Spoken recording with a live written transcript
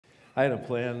I had a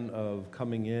plan of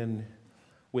coming in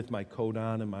with my coat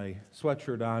on and my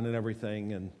sweatshirt on and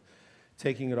everything, and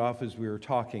taking it off as we were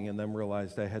talking, and then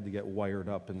realized I had to get wired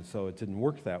up, and so it didn't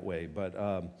work that way. But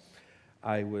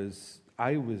I was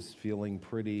feeling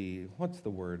pretty, what's the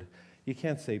word? You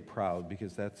can't say proud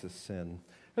because that's a sin.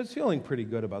 I was feeling pretty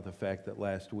good about the fact that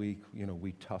last week,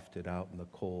 we toughed it out in the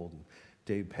cold. And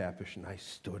Dave Papish and I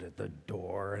stood at the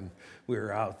door, and we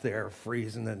were out there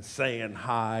freezing and saying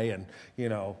hi, and,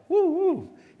 woo-woo.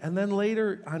 And then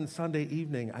later on Sunday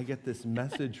evening, I get this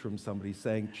message from somebody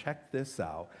saying, check this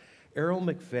out. Errol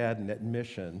McFadden at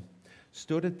Mission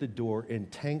stood at the door in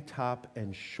tank top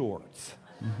and shorts.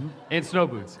 Mm-hmm. And snow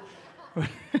boots.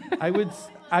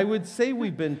 I would say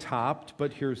we've been topped,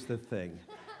 but here's the thing.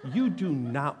 You do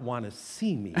not want to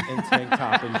see me in tank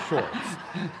top and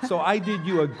shorts. So I did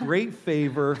you a great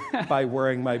favor by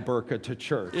wearing my burqa to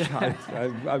church. Yeah.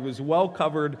 I was well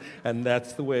covered, and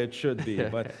that's the way it should be.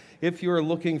 But if you're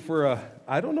looking for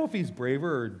I don't know if he's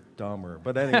braver or dumber,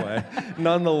 but anyway,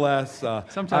 nonetheless.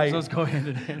 Sometimes those go hand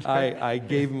in hand. I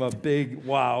gave him a big,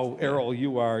 wow, Errol,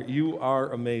 you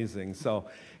are amazing. So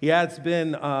yeah, it's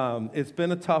been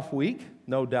a tough week,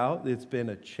 no doubt. It's been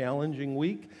a challenging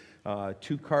week.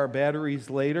 2-car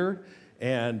batteries later,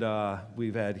 and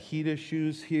we've had heat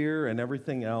issues here and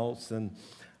everything else. And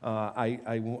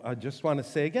I just want to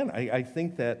say again, I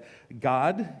think that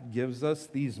God gives us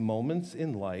these moments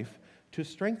in life to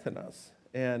strengthen us.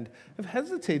 And I've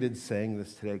hesitated saying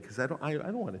this today because I don't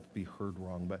want it to be heard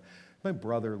wrong, but my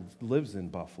brother lives in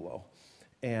Buffalo,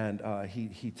 and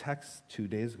he texted 2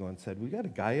 days ago and said, we got a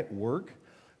guy at work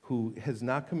who has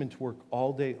not come into work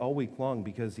all week long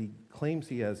because he claims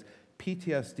he has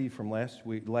PTSD from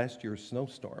last year's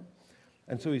snowstorm.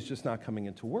 And so he's just not coming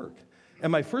into work.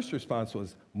 And my first response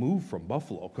was, move from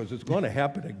Buffalo, because it's going to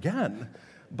happen again.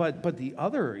 But the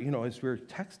other, as we were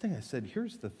texting, I said,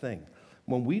 here's the thing.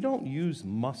 When we don't use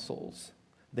muscles,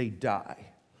 they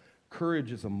die.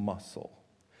 Courage is a muscle.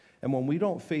 And when we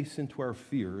don't face into our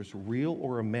fears, real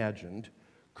or imagined,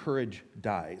 courage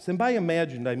dies. And by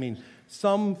imagined, I mean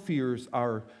some fears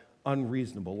are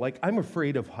unreasonable. Like, I'm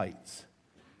afraid of heights.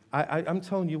 I'm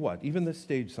telling you what, even this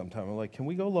stage sometime, I'm like, can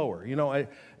we go lower?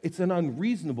 It's an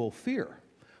unreasonable fear.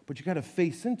 But you got to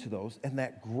face into those, and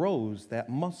that grows that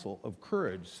muscle of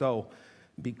courage. So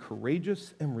be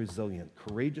courageous and resilient.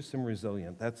 Courageous and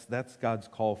resilient. That's God's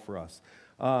call for us.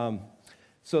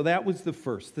 So that was the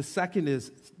first. The second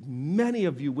is, many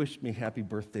of you wished me happy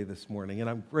birthday this morning, and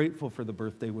I'm grateful for the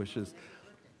birthday wishes.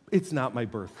 It's not my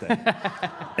birthday.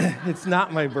 It's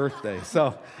not my birthday.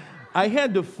 So I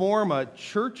had to form a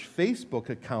church Facebook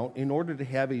account in order to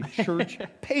have a church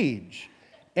page.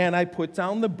 And I put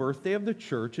down the birthday of the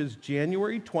church as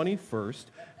January 21st,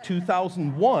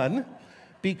 2001,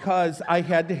 because I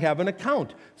had to have an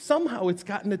account. Somehow it's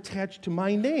gotten attached to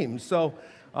my name. So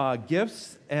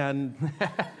gifts and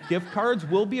gift cards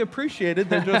will be appreciated.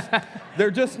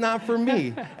 They're just not for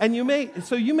me. And you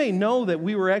may know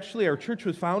that our church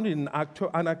was founded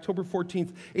on October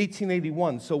 14th,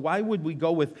 1881. So why would we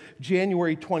go with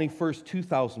January 21st,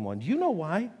 2001? Do you know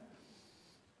why?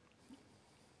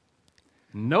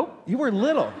 Nope. You were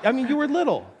little. You were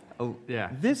little. Oh, yeah.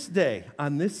 This day,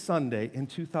 on this Sunday in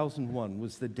 2001,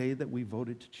 was the day that we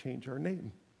voted to change our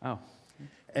name. Oh.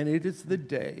 And it is the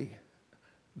day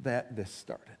that this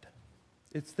started.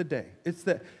 It's the day.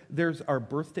 There's our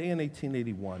birthday in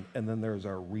 1881, and then there's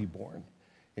our reborn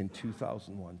in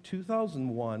 2001.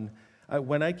 2001,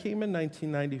 when I came in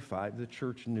 1995, the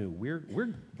church knew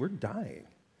we're dying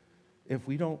if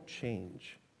we don't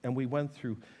change. And we went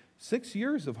through 6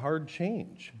 years of hard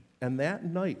change. And that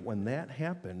night, when that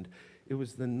happened, it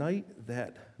was the night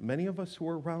that many of us who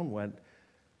were around went,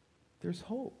 there's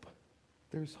hope.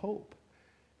 There's hope.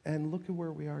 And look at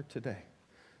where we are today.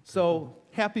 So,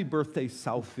 happy birthday,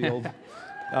 Southfield.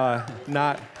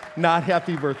 Not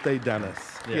happy birthday, Dennis.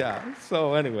 Yeah.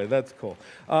 So anyway, that's cool.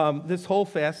 This whole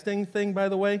fasting thing, by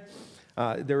the way,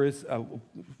 there is a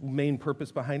main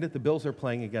purpose behind it. The Bills are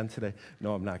playing again today.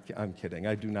 No, I'm not. I'm kidding.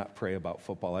 I do not pray about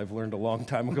football. I've learned a long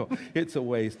time ago it's a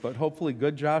waste. But hopefully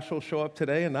good Josh will show up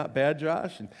today and not bad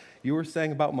Josh. And you were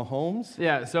saying about Mahomes?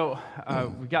 Yeah, so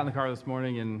we got in the car this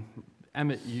morning, and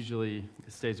Emmett usually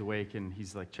stays awake, and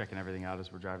he's like checking everything out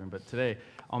as we're driving. But today,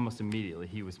 almost immediately,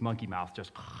 he was monkey mouth,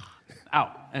 just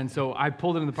out. And so I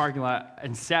pulled into the parking lot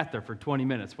and sat there for 20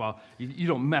 minutes while you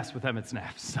don't mess with Emmett's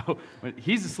naps. So when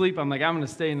he's asleep, I'm like, I'm going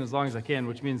to stay in as long as I can,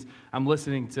 which means I'm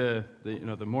listening to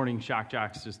the morning shock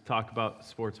jocks just talk about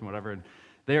sports and whatever. And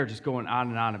they are just going on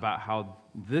and on about how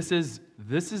this is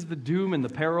the doom and the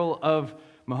peril of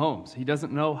Mahomes. He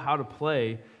doesn't know how to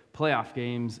play playoff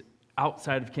games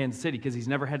outside of Kansas City because he's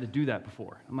never had to do that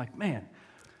before. I'm like, man,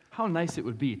 how nice it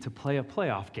would be to play a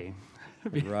playoff game.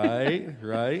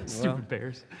 Right. Stupid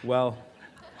Bears. Well,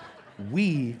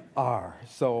 we are.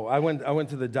 So I went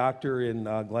to the doctor in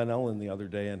Glen Ellen the other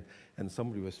day, and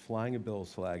somebody was flying a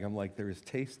Bills flag. I'm like, there is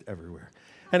taste everywhere.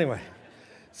 Anyway,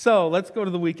 so let's go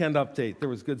to the weekend update. There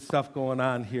was good stuff going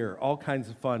on here, all kinds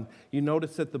of fun. You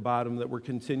notice at the bottom that we're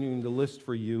continuing to list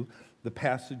for you the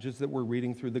passages that we're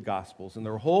reading through the Gospels. And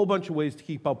there are a whole bunch of ways to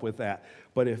keep up with that.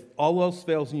 But if all else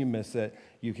fails and you miss it,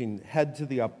 you can head to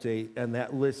the update, and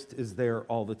that list is there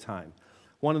all the time.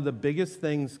 One of the biggest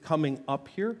things coming up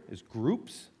here is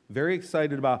groups. Very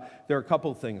excited about, there are a couple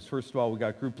of things. First of all, we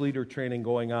got group leader training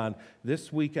going on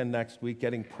this week and next week,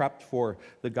 getting prepped for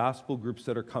the gospel groups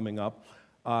that are coming up.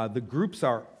 The groups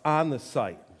are on the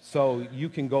site, so you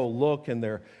can go look, and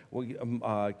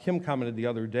Kim commented the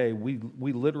other day, we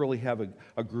literally have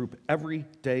a group every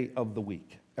day of the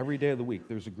week. Every day of the week,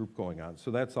 there's a group going on,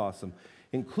 so that's awesome.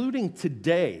 Including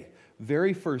today,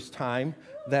 very first time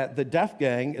that the Deaf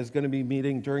Gang is going to be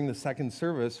meeting during the second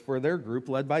service for their group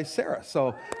led by Sarah.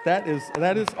 So that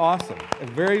is awesome.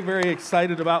 I'm very, very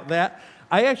excited about that.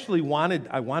 I actually wanted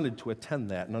to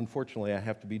attend that, and unfortunately I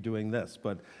have to be doing this.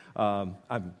 But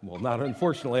not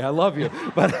unfortunately, I love you.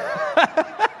 But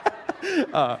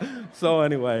so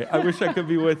anyway, I wish I could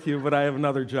be with you, but I have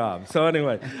another job. So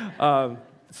anyway,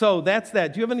 so that's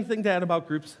that. Do you have anything to add about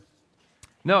groups?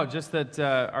 No, just that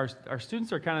our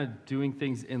students are kind of doing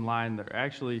things in line. They're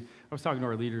actually, I was talking to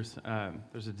our leaders,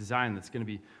 there's a design that's going to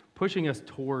be pushing us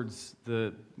towards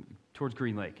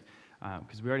Green Lake,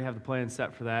 because we already have the plan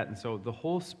set for that. And so the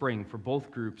whole spring for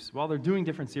both groups, while they're doing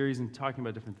different series and talking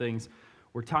about different things,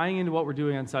 we're tying into what we're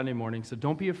doing on Sunday morning. So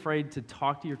don't be afraid to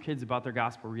talk to your kids about their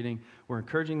gospel reading. We're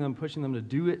encouraging them, pushing them to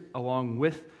do it along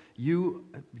with you,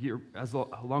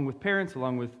 along with parents,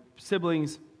 along with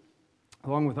siblings,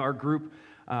 along with our group,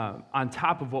 on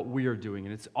top of what we are doing.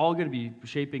 And it's all going to be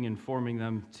shaping and forming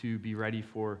them to be ready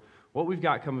for what we've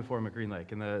got coming for them at Green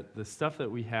Lake. And the stuff that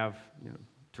we have,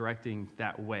 directing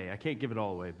that way. I can't give it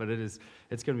all away, but it's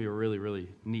going to be a really, really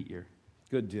neat year.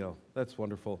 Good deal. That's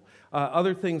wonderful.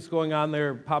 Other things going on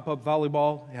there, pop-up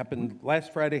volleyball happened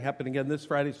last Friday, happened again this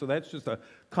Friday. So that's just a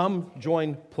come,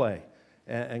 join, play,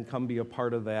 and come be a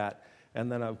part of that. And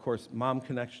then, of course, Mom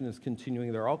Connection is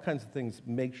continuing. There are all kinds of things.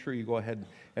 Make sure you go ahead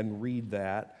and read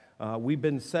that. We've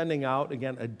been sending out,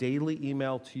 again, a daily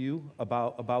email to you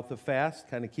about the fast,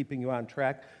 kind of keeping you on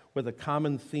track with a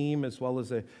common theme as well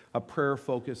as a prayer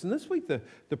focus. And this week,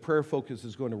 the prayer focus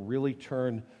is going to really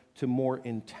turn to more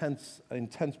intense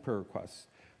prayer requests,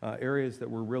 areas that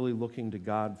we're really looking to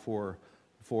God for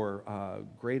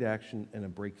great action and a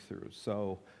breakthrough.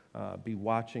 So be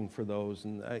watching for those.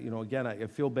 And, again, I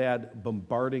feel bad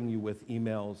bombarding you with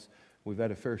emails. We've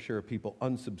had a fair share of people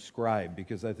unsubscribe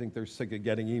because I think they're sick of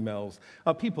getting emails.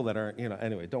 People that aren't,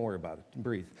 anyway, don't worry about it.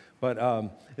 Breathe.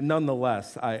 But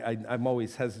nonetheless, I'm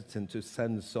always hesitant to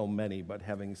send so many. But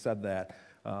having said that,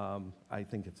 I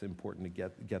think it's important to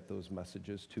get those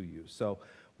messages to you. So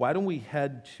why don't we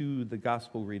head to the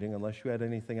gospel reading, unless you had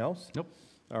anything else? Nope.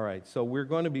 All right, so we're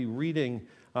going to be reading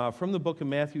from the book of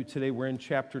Matthew today. We're in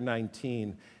chapter 19.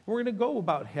 And we're going to go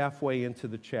about halfway into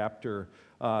the chapter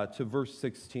to verse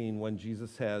 16 when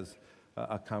Jesus has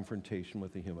a confrontation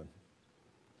with a human.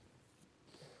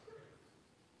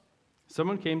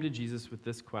 Someone came to Jesus with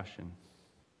this question: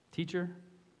 "Teacher,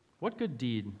 what good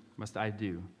deed must I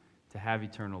do to have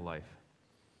eternal life?"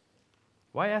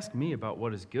 "Why ask me about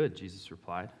what is good?" Jesus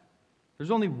replied.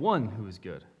 "There's only one who is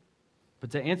good.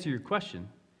 But to answer your question,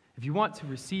 if you want to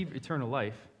receive eternal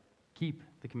life, keep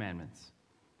the commandments."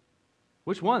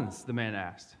 "Which ones?" the man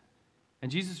asked.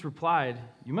 And Jesus replied,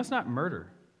 "You must not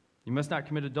murder. You must not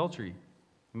commit adultery.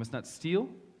 You must not steal.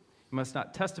 You must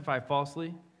not testify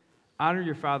falsely. Honor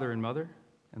your father and mother,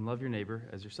 and love your neighbor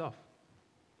as yourself."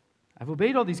 "I've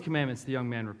obeyed all these commandments," the young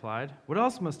man replied. "What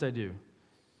else must I do?"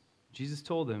 Jesus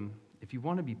told him, "If you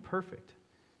want to be perfect,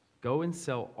 go and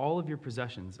sell all of your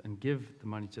possessions and give the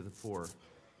money to the poor,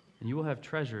 and you will have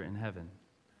treasure in heaven.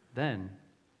 Then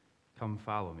come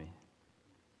follow me."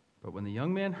 But when the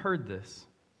young man heard this,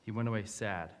 he went away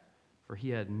sad, for he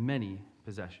had many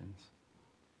possessions.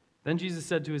 Then Jesus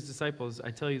said to his disciples, "I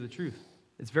tell you the truth.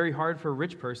 It's very hard for a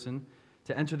rich person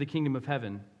to enter the kingdom of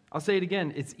heaven. I'll say it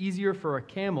again. It's easier for a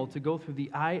camel to go through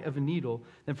the eye of a needle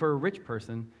than for a rich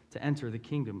person to enter the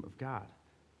kingdom of God."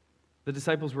 The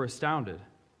disciples were astounded.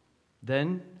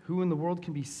 "Then who in the world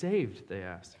can be saved?" they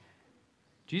asked.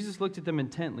 Jesus looked at them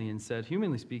intently and said,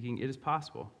 "Humanly speaking, it is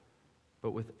possible,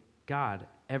 but with God,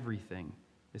 everything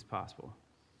is possible."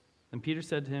 And Peter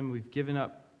said to him, "We've given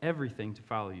up everything to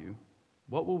follow you.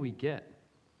 What will we get?"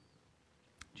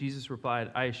 Jesus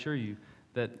replied, I assure you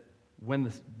that when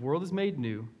the world is made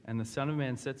new and the Son of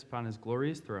Man sits upon his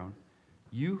glorious throne,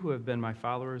 you who have been my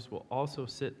followers will also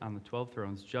sit on the 12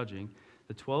 thrones, judging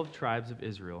the 12 tribes of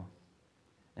Israel.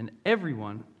 And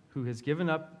everyone who has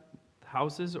given up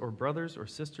houses or brothers or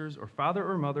sisters or father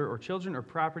or mother or children or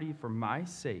property for my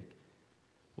sake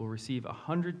will receive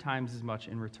 100 times as much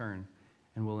in return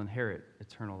and will inherit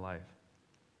eternal life.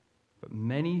 But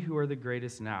many who are the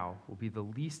greatest now will be the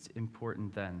least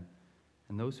important then,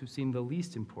 and those who seem the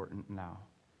least important now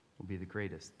will be the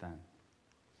greatest then.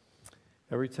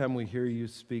 Every time we hear you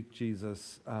speak,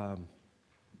 Jesus,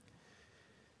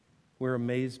 we're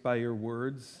amazed by your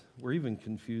words. We're even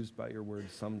confused by your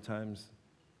words sometimes.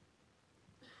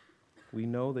 We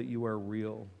know that you are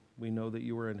real. We know that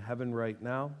you are in heaven right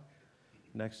now,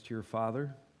 next to your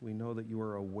Father. We know that you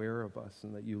are aware of us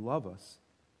and that you love us.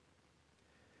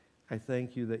 I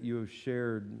thank you that you have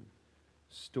shared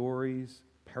stories,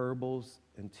 parables,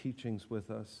 and teachings with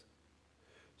us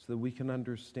so that we can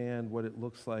understand what it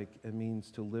looks like and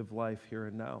means to live life here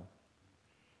and now.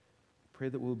 Pray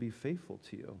that we'll be faithful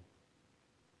to you.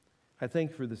 I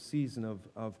thank you for the season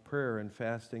of prayer and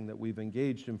fasting that we've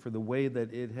engaged in, for the way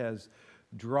that it has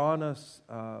drawn us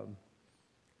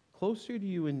closer to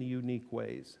you in unique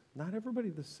ways. Not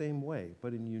everybody the same way,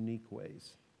 but in unique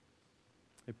ways.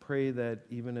 I pray that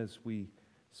even as we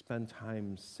spend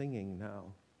time singing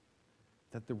now,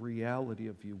 that the reality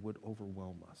of you would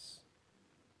overwhelm us.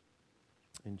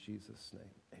 In Jesus'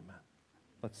 name, amen.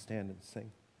 Let's stand and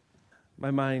sing. My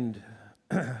mind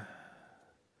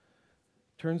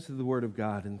turns to the Word of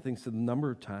God and thinks of the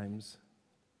number of times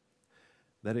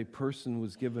that a person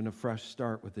was given a fresh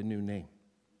start with a new name.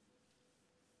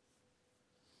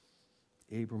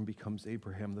 Abram becomes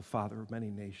Abraham, the father of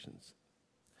many nations.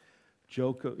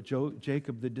 Jacob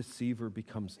the deceiver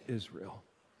becomes Israel.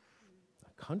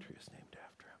 A country is named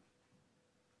after him.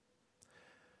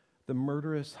 The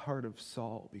murderous heart of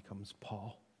Saul becomes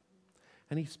Paul.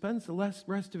 And he spends the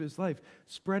rest of his life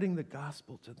spreading the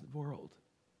gospel to the world.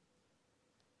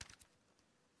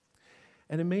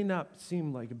 And it may not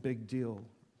seem like a big deal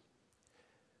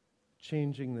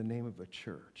changing the name of a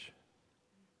church.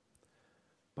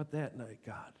 But that night,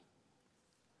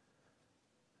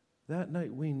 that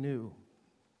night we knew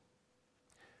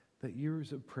that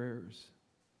years of prayers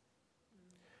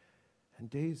and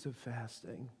days of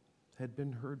fasting had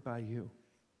been heard by you.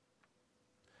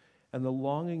 And the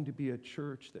longing to be a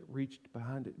church that reached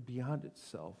beyond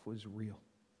itself was real.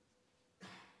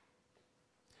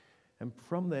 And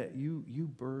from that, you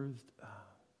birthed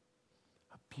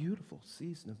a beautiful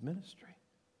season of ministry.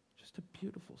 Just a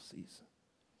beautiful season.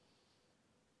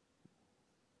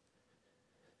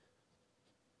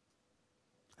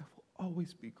 I will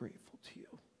always be grateful to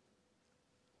you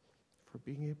for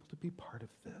being able to be part of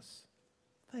this.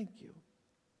 Thank you.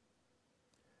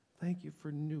 Thank you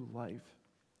for new life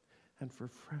and for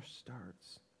fresh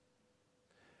starts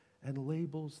and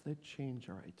labels that change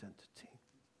our identity.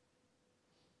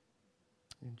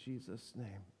 In Jesus'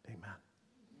 name, amen.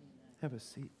 Have a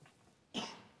seat.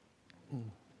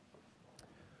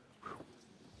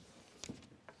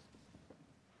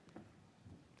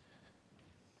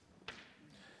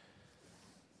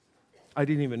 I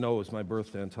didn't even know it was my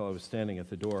birthday until I was standing at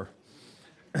the door.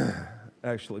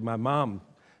 Actually, my mom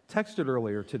texted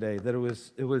earlier today that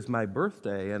it was my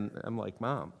birthday, and I'm like,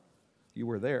 Mom, you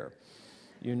were there.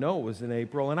 You know it was in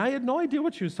April, and I had no idea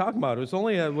what she was talking about. It was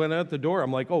only when at the door,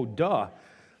 I'm like, oh, duh.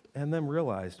 And then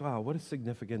realized, wow, what a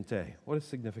significant day. What a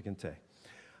significant day.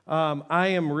 I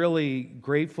am really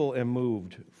grateful and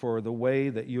moved for the way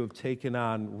that you have taken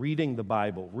on reading the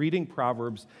Bible, reading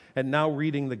Proverbs, and now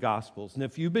reading the Gospels. And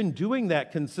if you've been doing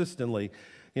that consistently,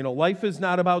 you know, life is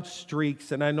not about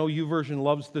streaks, and I know YouVersion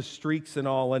loves the streaks and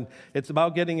all, and it's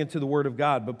about getting into the Word of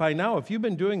God. But by now, if you've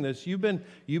been doing this, you've been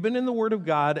in the Word of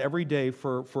God every day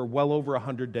for well over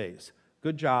 100 days.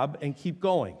 Good job, and keep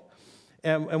going.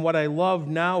 And what I love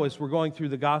now as we're going through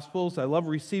the Gospels, I love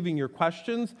receiving your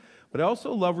questions, but I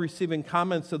also love receiving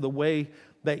comments of the way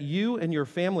that you and your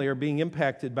family are being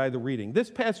impacted by the reading. This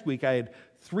past week, I had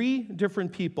 3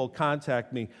 different people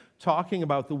contact me talking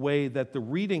about the way that the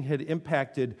reading had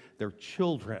impacted their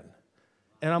children.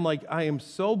 And I'm like, I am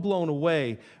so blown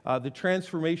away. The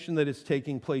transformation that is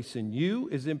taking place in you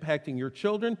is impacting your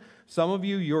children. Some of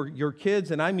you, your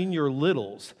kids, and I mean your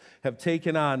littles, have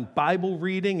taken on Bible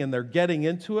reading and they're getting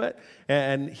into it.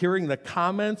 And hearing the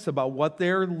comments about what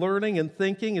they're learning and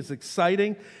thinking is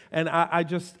exciting. And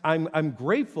I'm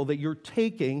grateful that you're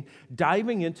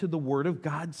diving into the Word of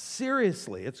God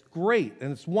seriously. It's great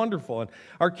and it's wonderful. And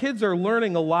our kids are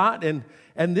learning a lot. And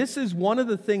this is one of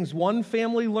the things one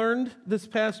family learned this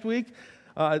past week.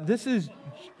 This is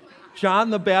John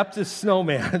the Baptist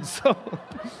snowman. So,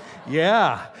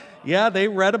 yeah, they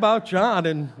read about John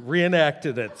and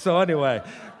reenacted it. So anyway,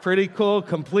 pretty cool,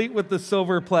 complete with the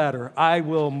silver platter. I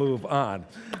will move on.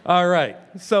 All right,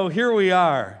 so here we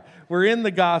are. We're in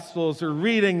the Gospels, we're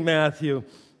reading Matthew.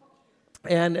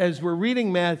 And as we're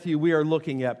reading Matthew, we are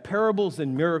looking at parables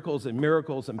and miracles and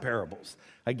miracles and parables.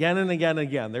 Again and again and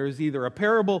again. There is either a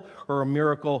parable or a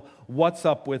miracle. What's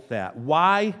up with that?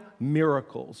 Why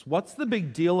miracles? What's the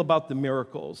big deal about the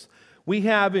miracles? We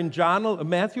have in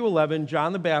Matthew 11,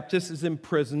 John the Baptist is in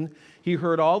prison. He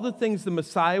heard all the things the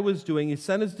Messiah was doing. He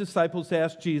sent his disciples to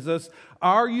ask Jesus,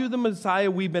 are you the Messiah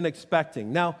we've been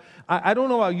expecting? Now, I don't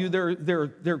know how you,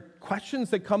 there are questions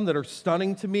that come that are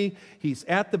stunning to me. He's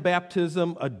at the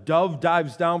baptism. A dove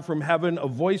dives down from heaven. A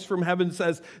voice from heaven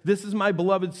says, this is my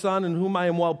beloved Son in whom I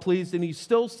am well pleased. And he's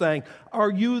still saying, are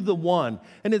you the one?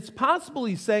 And it's possible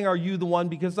he's saying, are you the one?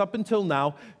 Because up until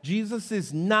now, Jesus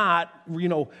is not,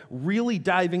 really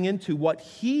diving into what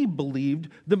he believed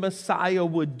the Messiah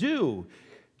would do.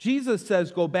 Jesus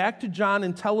says, go back to John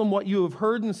and tell him what you have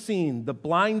heard and seen. The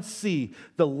blind see,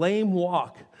 the lame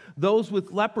walk. Those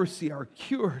with leprosy are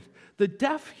cured. The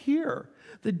deaf hear.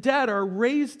 The dead are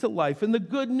raised to life. And the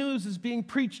good news is being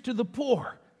preached to the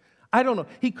poor. I don't know.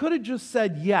 He could have just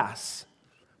said yes.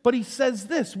 But he says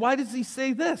this. Why does he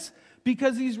say this?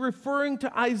 Because he's referring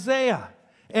to Isaiah.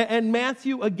 And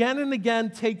Matthew again and again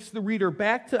takes the reader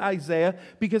back to Isaiah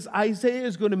because Isaiah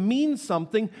is going to mean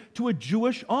something to a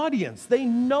Jewish audience. They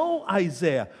know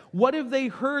Isaiah. What have they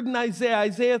heard in Isaiah?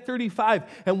 Isaiah 35.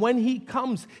 And when he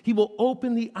comes, he will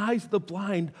open the eyes of the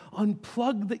blind,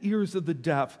 unplug the ears of the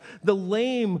deaf. The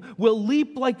lame will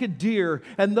leap like a deer,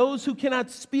 and those who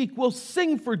cannot speak will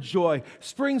sing for joy.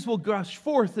 Springs will gush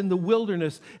forth in the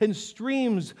wilderness, and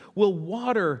streams will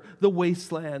water the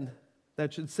wasteland.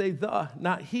 That should say the,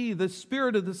 not he. The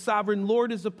Spirit of the sovereign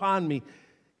Lord is upon me.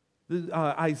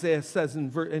 Isaiah says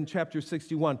in chapter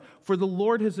 61, for the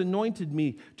Lord has anointed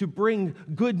me to bring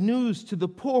good news to the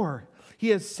poor. He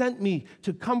has sent me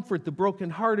to comfort the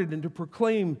brokenhearted and to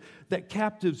proclaim that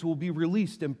captives will be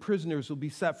released and prisoners will be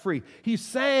set free. He's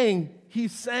saying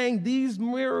these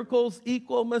miracles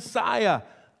equal Messiah.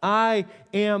 I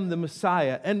am the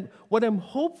Messiah. And what I'm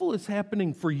hopeful is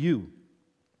happening for you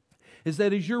is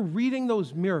that as you're reading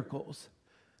those miracles,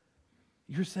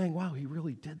 you're saying, wow, he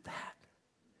really did that.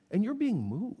 And you're being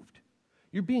moved.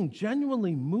 You're being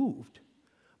genuinely moved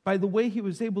by the way he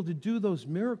was able to do those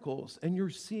miracles. And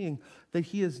you're seeing that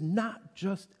he is not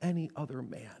just any other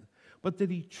man, but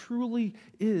that he truly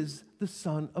is the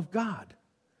Son of God.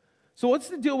 So what's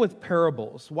the deal with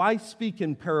parables? Why speak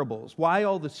in parables? Why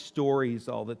all the stories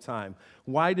all the time?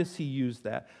 Why does he use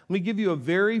that? Let me give you a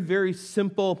very, very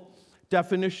simple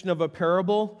definition of a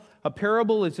parable. A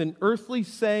parable is an earthly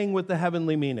saying with a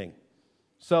heavenly meaning.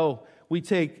 So we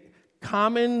take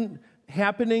common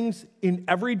happenings in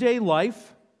everyday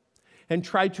life and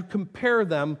try to compare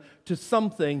them to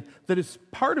something that is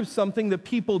part of something that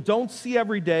people don't see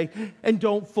every day and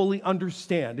don't fully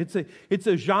understand. It's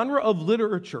a genre of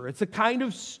literature. It's a kind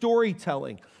of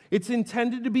storytelling. It's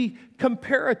intended to be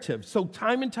comparative. So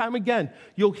time and time again,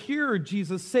 you'll hear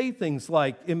Jesus say things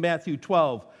like in Matthew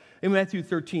 12, in Matthew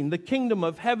 13, the kingdom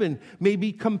of heaven may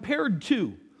be compared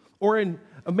to. Or in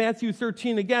Matthew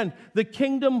 13 again, the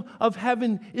kingdom of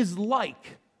heaven is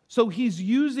like. So he's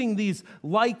using these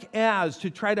like as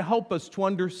to try to help us to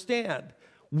understand.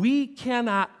 We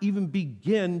cannot even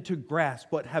begin to grasp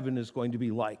what heaven is going to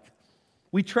be like.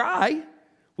 We try.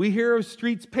 We hear of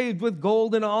streets paved with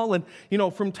gold and all, and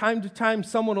from time to time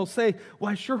someone will say,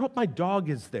 well, I sure hope my dog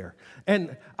is there.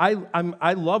 And I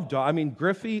love dog. I mean,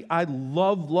 Griffey, I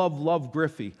love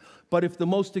Griffey. But if the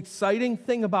most exciting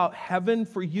thing about heaven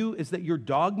for you is that your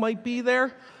dog might be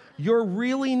there, you're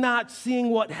really not seeing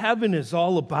what heaven is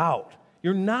all about.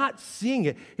 You're not seeing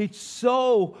it. It's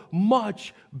so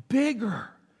much bigger.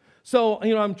 So,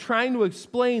 I'm trying to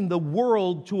explain the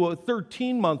world to a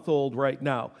 13-month-old right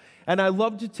now. And I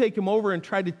love to take him over and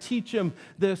try to teach him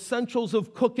the essentials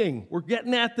of cooking. We're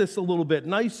getting at this a little bit,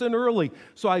 nice and early.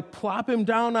 So I plop him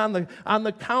down on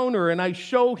the counter and I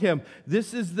show him,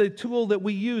 this is the tool that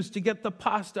we use to get the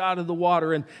pasta out of the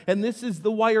water. And this is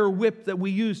the wire whip that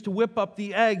we use to whip up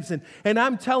the eggs. And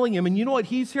I'm telling him, and you know what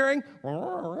he's hearing?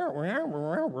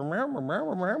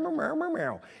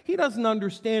 He doesn't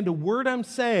understand a word I'm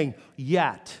saying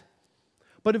yet.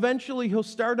 But eventually he'll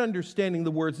start understanding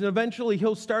the words, and eventually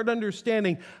he'll start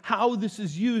understanding how this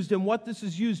is used and what this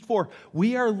is used for.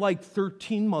 We are like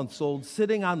 13 months old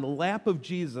sitting on the lap of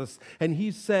Jesus, and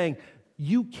he's saying,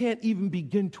 you can't even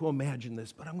begin to imagine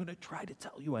this, but I'm going to try to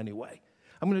tell you anyway.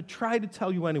 I'm going to try to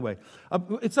tell you anyway.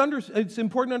 It's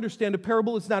important to understand a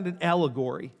parable is not an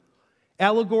allegory.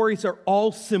 Allegories are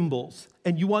all symbols,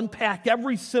 and you unpack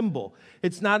every symbol.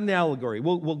 It's not an allegory.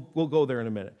 We'll go there in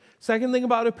a minute. Second thing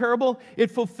about a parable,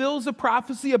 it fulfills a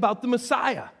prophecy about the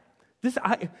Messiah. This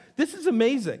is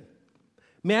amazing.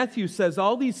 Matthew says,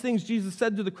 all these things Jesus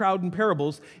said to the crowd in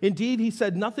parables. Indeed, he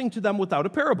said nothing to them without a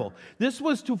parable. This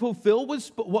was to fulfill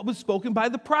what was spoken by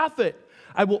the prophet.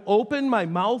 I will open my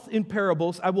mouth in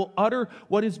parables. I will utter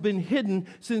what has been hidden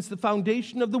since the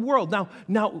foundation of the world.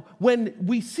 Now, when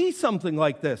we see something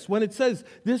like this, when it says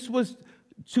this was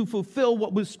to fulfill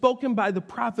what was spoken by the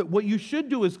prophet, what you should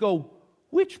do is go,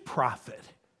 which prophet?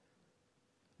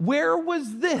 Where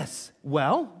was this?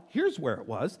 Well, here's where it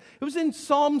was. It was in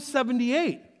Psalm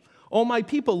 78. O my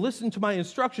people, listen to my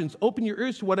instructions. Open your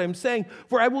ears to what I'm saying,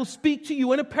 for I will speak to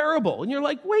you in a parable. And you're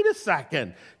like, wait a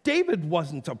second. David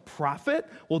wasn't a prophet.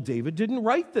 Well, David didn't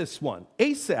write this one.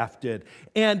 Asaph did.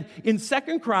 And in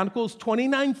 2 Chronicles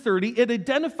 29:30, it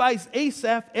identifies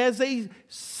Asaph as a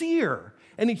seer.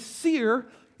 And a seer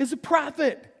is a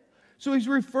prophet. So he's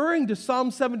referring to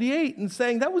Psalm 78 and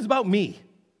saying, that was about me.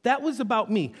 That was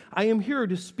about me. I am here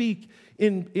to speak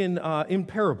in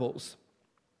parables.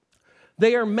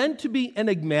 They are meant to be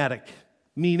enigmatic,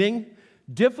 meaning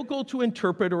difficult to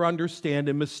interpret or understand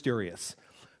and mysterious.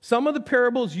 Some of the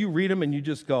parables, you read them and you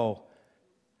just go,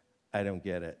 I don't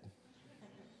get it.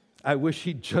 I wish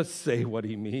he'd just say what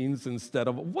he means instead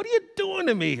of, what are you doing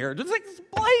to me here? Just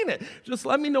explain it. Just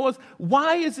let me know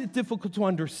why is it difficult to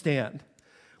understand?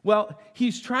 Well,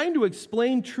 he's trying to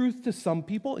explain truth to some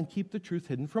people and keep the truth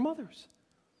hidden from others.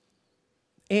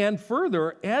 And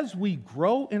further, as we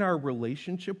grow in our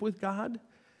relationship with God,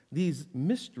 these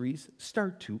mysteries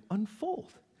start to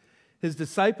unfold. His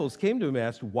disciples came to him and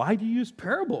asked, why do you use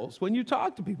parables when you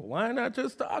talk to people? Why not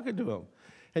just talking to them?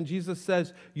 And Jesus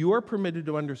says, you are permitted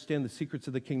to understand the secrets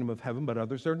of the kingdom of heaven, but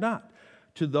others are not.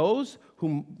 To those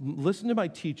who listen to my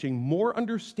teaching, more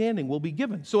understanding will be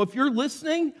given. So if you're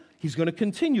listening, he's going to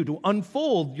continue to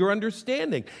unfold your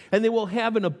understanding, and they will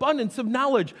have an abundance of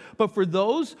knowledge. But for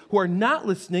those who are not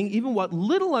listening, even what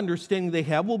little understanding they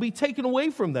have will be taken away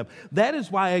from them. That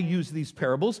is why I use these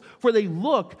parables, for they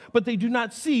look, but they do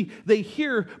not see. They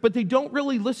hear, but they don't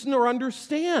really listen or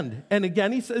understand. And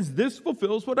again, he says, this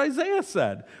fulfills what Isaiah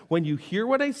said. When you hear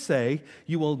what I say,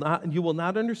 you will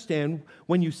not understand.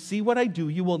 When you see what I do,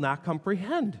 you will not comprehend.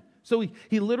 So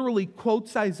he literally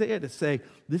quotes Isaiah to say,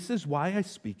 this is why I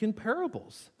speak in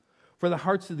parables. For the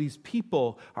hearts of these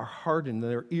people are hardened,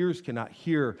 and their ears cannot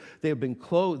hear. They have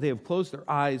closed their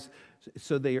eyes,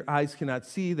 so their eyes cannot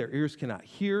see, their ears cannot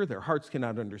hear, their hearts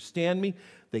cannot understand me.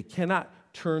 They cannot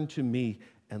turn to me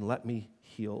and let me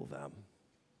heal them.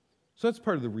 So that's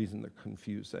part of the reason they're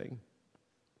confusing.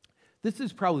 This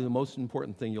is probably the most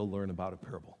important thing you'll learn about a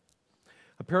parable.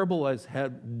 A parable has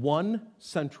had one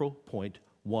central point,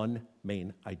 one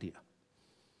main idea.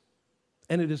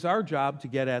 And it is our job to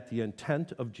get at the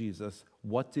intent of Jesus.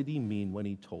 What did he mean when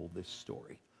he told this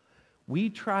story? We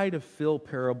try to fill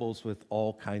parables with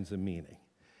all kinds of meaning.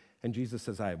 And Jesus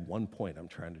says, I have one point I'm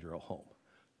trying to drill home.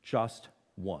 Just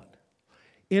one.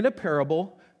 In a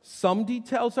parable, some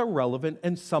details are relevant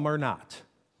and some are not.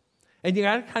 And you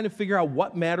got to kind of figure out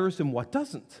what matters and what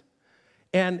doesn't.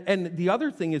 And the other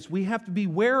thing is we have to be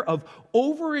aware of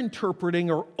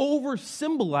over-interpreting or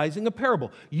over-symbolizing a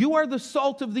parable. You are the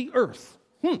salt of the earth.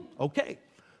 Okay,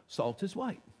 salt is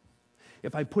white.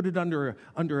 If I put it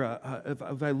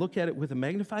if I look at it with a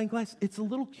magnifying glass, it's a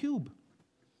little cube.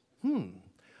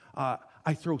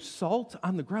 I throw salt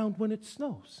on the ground when it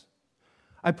snows.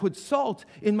 I put salt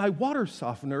in my water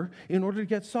softener in order to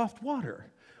get soft water.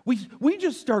 We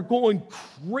just start going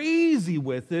crazy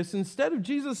with this. Instead of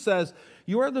Jesus says,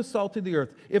 you are the salt of the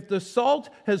earth. If the salt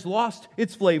has lost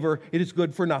its flavor, it is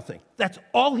good for nothing. That's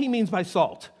all he means by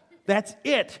salt. That's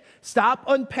it. Stop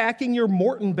unpacking your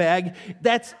Morton bag.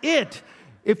 That's it.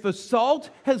 If the salt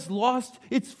has lost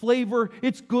its flavor,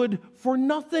 it's good for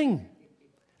nothing.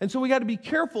 And so we got to be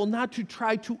careful not to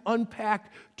try to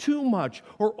unpack too much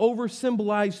or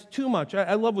over-symbolize too much.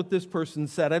 I love what this person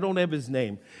said. I don't have his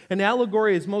name. An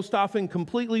allegory is most often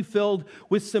completely filled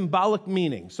with symbolic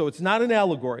meaning. So it's not an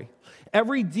allegory.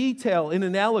 Every detail in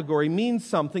an allegory means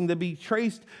something that be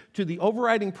traced to the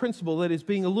overriding principle that is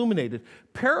being illuminated.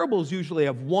 Parables usually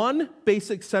have one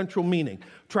basic central meaning.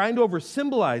 Trying to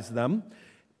over-symbolize them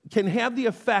can have the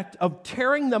effect of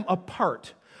tearing them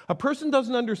apart. A person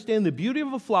doesn't understand the beauty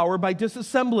of a flower by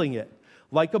disassembling it.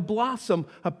 Like a blossom,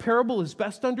 a parable is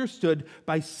best understood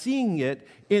by seeing it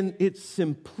in its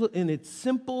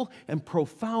simple and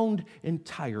profound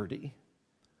entirety.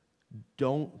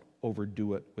 Don't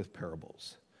overdo it with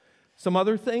parables. Some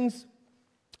other things,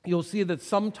 you'll see that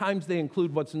sometimes they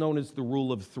include what's known as the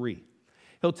rule of three.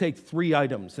 He'll take 3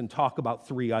 items and talk about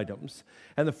 3 items.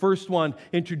 And the first one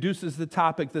introduces the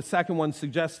topic, the second one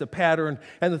suggests a pattern,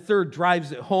 and the third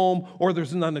drives it home, or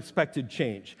there's an unexpected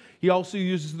change. He also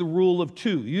uses the rule of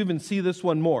 2. You even see this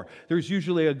one more. There's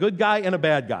usually a good guy and a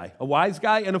bad guy, a wise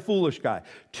guy and a foolish guy.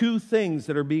 2 things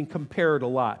that are being compared a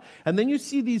lot. And then you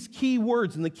see these key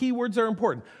words, and the key words are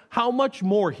important. How much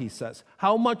more, he says.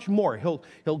 How much more?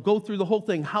 He'll go through the whole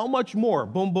thing. How much more?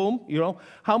 Boom, boom,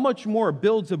 How much more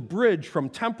builds a bridge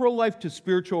from temporal life to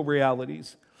spiritual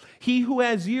realities. He who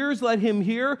has ears, let him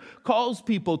hear, calls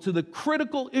people to the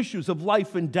critical issues of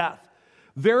life and death.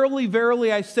 Verily,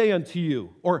 verily, I say unto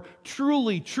you, or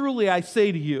truly, truly, I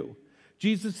say to you.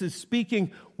 Jesus is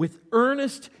speaking with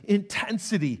earnest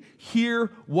intensity.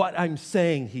 Hear what I'm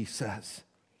saying, he says.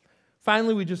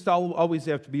 Finally, we just always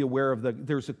have to be aware of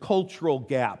there's a cultural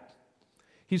gap.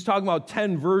 He's talking about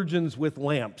 10 virgins with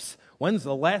lamps. When's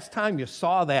the last time you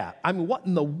saw that? I mean, what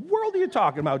in the world are you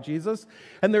talking about, Jesus?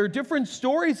 And there are different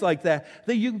stories like that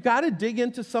you've got to dig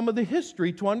into some of the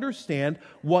history to understand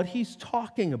what he's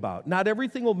talking about. Not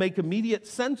everything will make immediate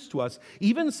sense to us.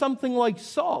 Even something like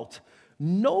salt.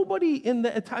 Nobody in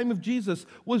the time of Jesus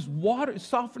was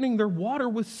softening their water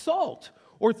with salt,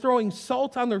 or throwing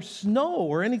salt on their snow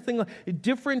or anything like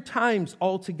different times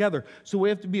altogether. So we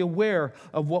have to be aware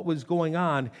of what was going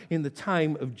on in the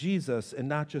time of Jesus and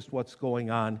not just what's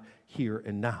going on here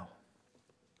and now.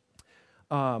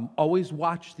 Always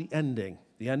watch the ending.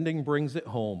 The ending brings it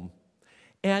home.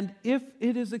 And if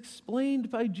it is explained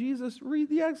by Jesus, read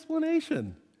the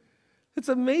explanation. It's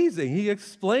amazing. He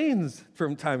explains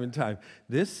from time to time.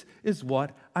 This is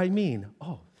what I mean.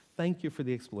 Oh, thank you for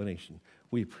the explanation.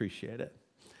 We appreciate it.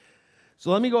 So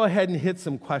let me go ahead and hit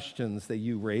some questions that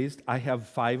you raised. I have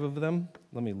 5 of them.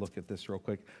 Let me look at this real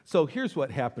quick. So here's what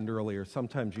happened earlier.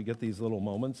 Sometimes you get these little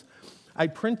moments. I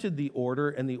printed the order,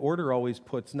 and the order always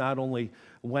puts not only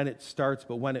when it starts,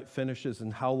 but when it finishes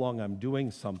and how long I'm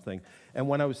doing something. And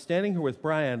when I was standing here with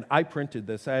Brian, I printed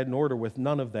this. I had an order with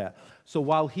none of that. So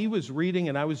while he was reading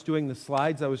and I was doing the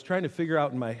slides, I was trying to figure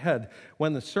out in my head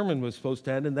when the sermon was supposed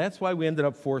to end, and that's why we ended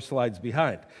up 4 slides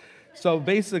behind. So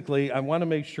basically, I want to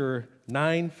make sure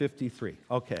 9:53.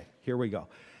 Okay, here we go.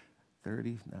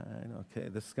 39, okay,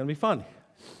 this is going to be fun.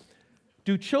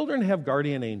 Do children have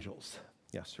guardian angels?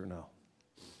 Yes or no?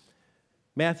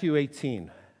 Matthew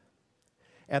 18.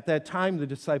 At that time, the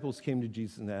disciples came to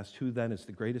Jesus and asked, who then is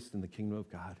the greatest in the kingdom of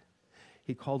God?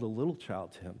 He called a little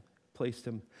child to him, placed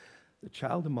him, the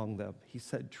child among them. He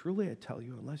said, truly I tell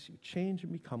you, unless you change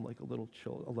and become like little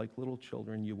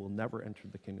children, you will never enter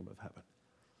the kingdom of heaven.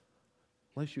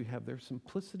 Unless you have their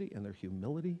simplicity and their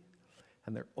humility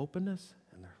and their openness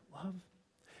and their love.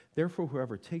 Therefore,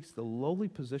 whoever takes the lowly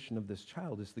position of this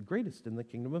child is the greatest in the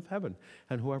kingdom of heaven.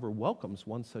 And whoever welcomes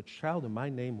one such child in my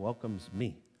name welcomes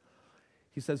me.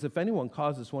 He says, if anyone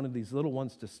causes one of these little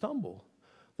ones to stumble,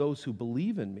 those who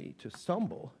believe in me to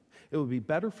stumble, it would be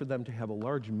better for them to have a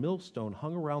large millstone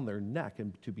hung around their neck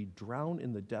and to be drowned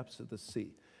in the depths of the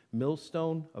sea.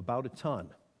 Millstone, about a ton.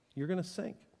 You're going to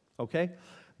sink, okay?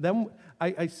 Then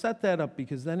I set that up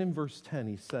because then in verse 10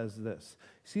 he says this,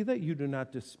 see that you do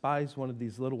not despise one of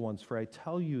these little ones, for I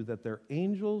tell you that their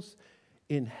angels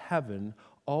in heaven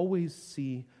always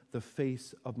see the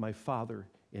face of my Father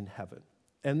in heaven.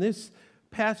 And this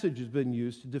passage has been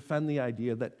used to defend the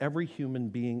idea that every human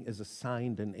being is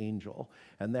assigned an angel,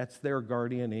 and that's their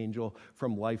guardian angel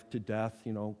from life to death.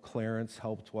 You know, Clarence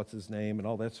helped, what's his name, and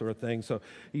all that sort of thing. So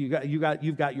you've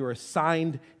got your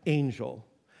assigned angel.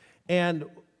 And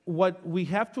what we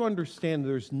have to understand,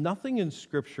 there's nothing in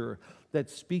Scripture that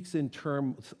speaks in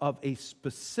terms of a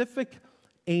specific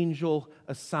angel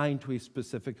assigned to a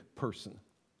specific person,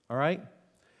 all right?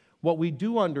 What we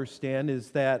do understand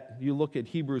is that you look at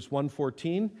Hebrews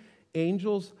 1:14,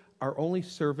 angels are only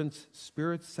servants,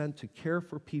 spirits sent to care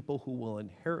for people who will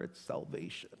inherit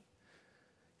salvation.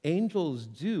 Angels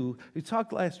do. We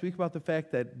talked last week about the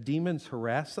fact that demons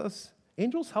harass us.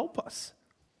 Angels help us.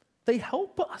 They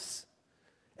help us.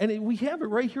 And we have it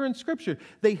right here in Scripture.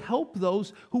 They help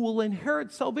those who will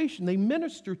inherit salvation. They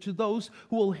minister to those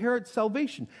who will inherit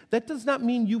salvation. That does not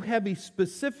mean you have a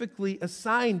specifically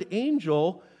assigned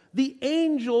angel. The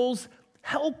angels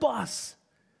help us.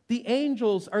 The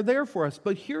angels are there for us.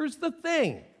 But here's the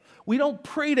thing. We don't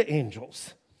pray to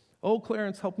angels. Oh,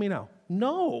 Clarence, help me now.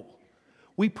 No.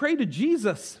 We pray to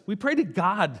Jesus. We pray to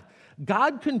God.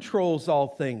 God controls all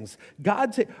things.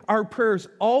 Our prayers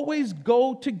always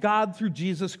go to God through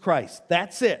Jesus Christ.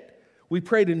 That's it. We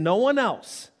pray to no one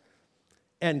else.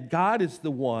 And God is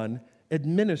the one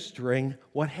administering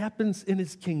what happens in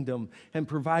his kingdom and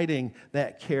providing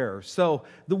that care. So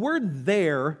the word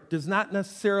there does not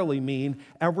necessarily mean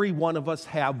every one of us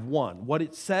have one. What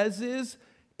it says is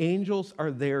angels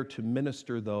are there to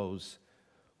minister those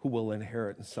who will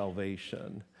inherit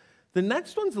salvation. The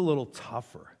next one's a little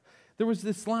tougher. There was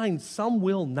this line, some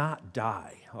will not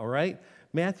die, all right?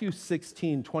 Matthew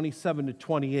 16, 27 to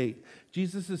 28.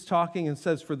 Jesus is talking and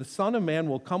says, "For the Son of Man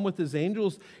will come with his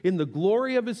angels in the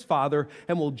glory of his Father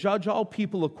and will judge all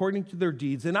people according to their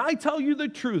deeds. And I tell you the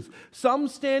truth, some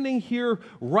standing here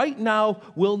right now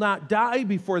will not die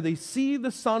before they see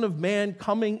the Son of Man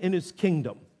coming in his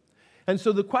kingdom." And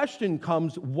so the question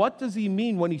comes, what does he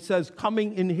mean when he says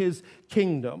coming in his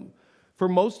kingdom? For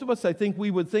most of us, I think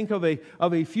we would think of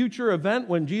a future event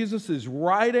when Jesus is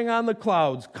riding on the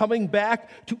clouds, coming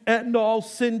back to end all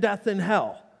sin, death, and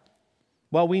hell.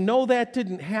 Well, we know that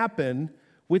didn't happen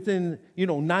within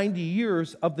 90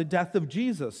 years of the death of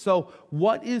Jesus. So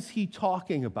what is he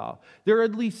talking about? There are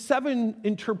at least 7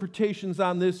 interpretations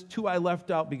on this. 2 I left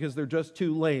out because they're just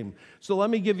too lame. So let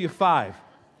me give you 5.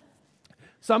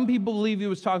 Some people believe he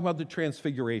was talking about the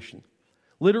transfiguration.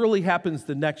 Literally happens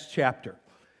the next chapter.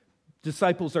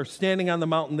 Disciples are standing on the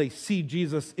mountain. They see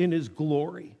Jesus in his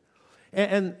glory.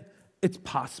 And it's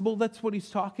possible that's what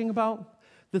he's talking about.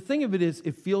 The thing of it is,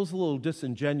 it feels a little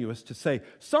disingenuous to say,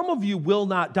 some of you will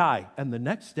not die. And the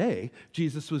next day,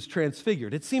 Jesus was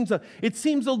transfigured. It seems a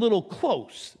little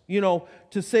close,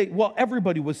 to say, well,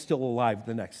 everybody was still alive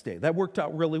the next day. That worked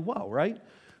out really well, right?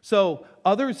 So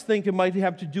others think it might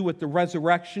have to do with the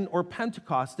resurrection or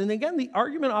Pentecost. And again, the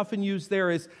argument often used there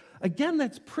is, again,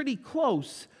 that's pretty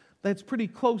close. That's pretty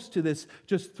close to this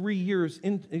just 3 years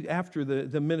after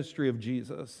the ministry of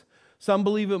Jesus. Some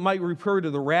believe it might refer to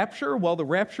the rapture. Well, the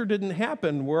rapture didn't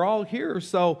happen. We're all here,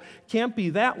 so can't be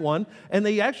that one. And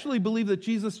they actually believe that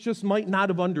Jesus just might not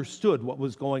have understood what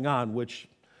was going on, which,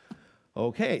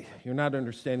 okay, you're not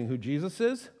understanding who Jesus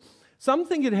is? Some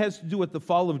think it has to do with the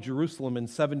fall of Jerusalem in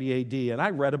 70 AD, and I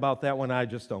read about that one, I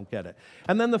just don't get it.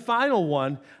 And then the final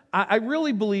one, I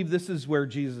really believe this is where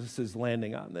Jesus is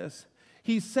landing on this.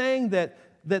 He's saying that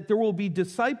there will be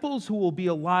disciples who will be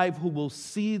alive who will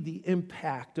see the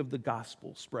impact of the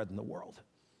gospel spread in the world.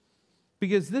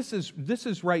 Because this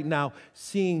is right now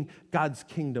seeing God's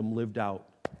kingdom lived out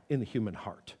in the human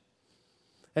heart.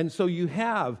 And so you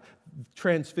have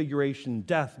transfiguration,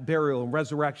 death, burial, and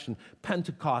resurrection,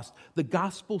 Pentecost. The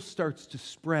gospel starts to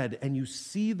spread, and you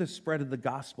see the spread of the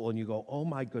gospel, and you go, oh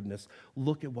my goodness,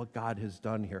 look at what God has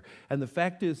done here. And the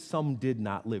fact is, some did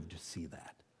not live to see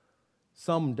that.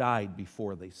 Some died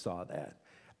before they saw that.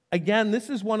 Again, this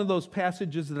is one of those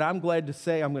passages that I'm glad to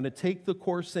say I'm going to take the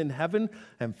course in heaven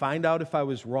and find out if I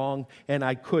was wrong, and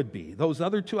I could be. Those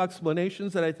other 2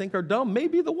 explanations that I think are dumb may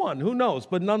be the one, who knows?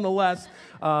 But nonetheless,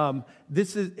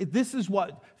 this is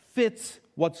what fits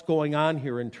what's going on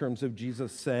here in terms of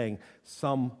Jesus saying,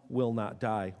 some will not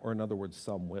die, or in other words,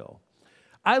 some will.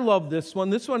 I love this one.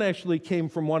 This one actually came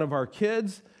from one of our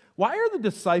kids. Why are the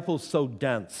disciples so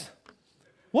dense?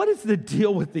 What is the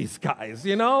deal with these guys,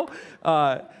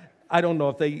 I don't know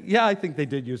if I think they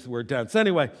did use the word dense.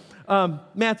 Anyway,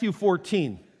 Matthew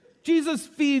 14. Jesus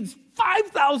feeds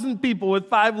 5,000 people with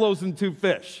 5 loaves and 2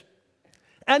 fish.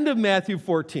 End of Matthew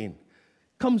 14.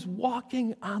 Comes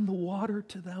walking on the water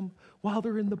to them while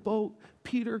they're in the boat.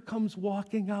 Peter comes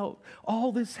walking out.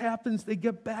 All this happens. They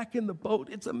get back in the boat.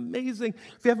 It's amazing.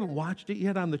 If you haven't watched it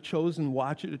yet on The Chosen,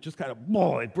 watch it. It just kind of,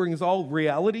 it brings all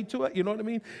reality to it. You know what I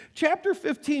mean? Chapter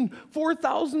 15,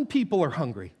 4,000 people are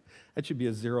hungry. That should be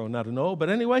a 0, not an O. But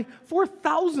anyway,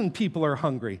 4,000 people are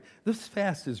hungry. This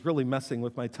fast is really messing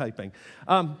with my typing.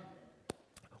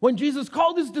 When Jesus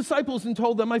called his disciples and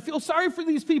told them, I feel sorry for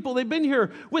these people. They've been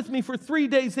here with me for 3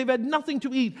 days. They've had nothing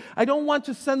to eat. I don't want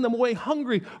to send them away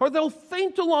hungry, or they'll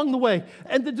faint along the way.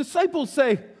 And the disciples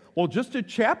say, well, just a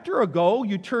chapter ago,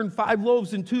 you turned 5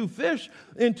 loaves and 2 fish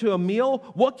into a meal.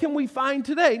 What can we find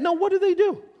today? No, what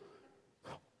do?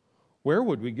 Where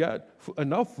would we get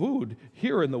enough food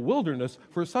here in the wilderness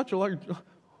for such a large...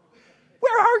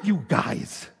 Where are you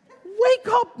guys? Wake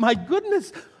up, my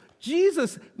goodness.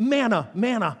 Jesus,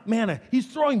 manna. He's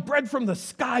throwing bread from the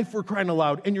sky, for crying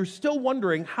aloud, and you're still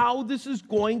wondering how this is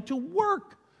going to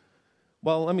work.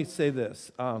 Well, let me say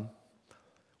this.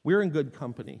 We're in good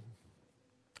company.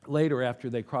 Later, after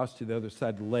they crossed to the other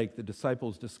side of the lake, the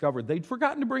disciples discovered they'd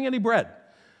forgotten to bring any bread.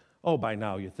 Oh, by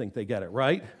now you think they get it,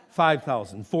 right?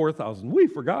 5,000, 4,000, we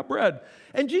forgot bread.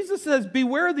 And Jesus says,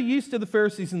 beware of the yeast of the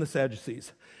Pharisees and the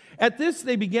Sadducees. At this,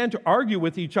 they began to argue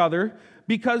with each other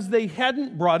because they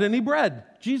hadn't brought any bread.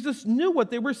 Jesus knew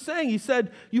what they were saying. He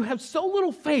said, "You have so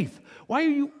little faith. Why are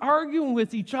you arguing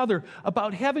with each other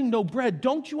about having no bread?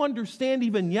 Don't you understand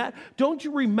even yet? Don't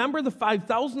you remember the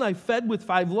 5,000 I fed with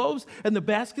 5 loaves and the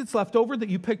baskets left over that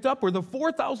you picked up? Or the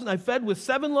 4,000 I fed with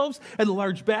 7 loaves and the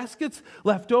large baskets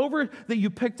left over that you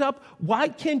picked up? Why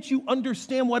can't you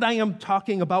understand what I am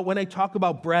talking about when I talk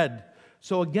about bread?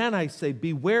 So again, I say,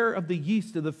 beware of the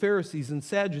yeast of the Pharisees and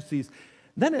Sadducees."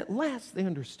 Then at last they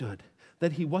understood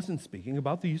that he wasn't speaking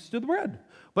about the yeast of the bread,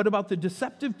 but about the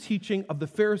deceptive teaching of the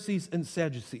Pharisees and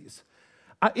Sadducees.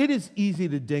 It is easy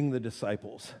to ding the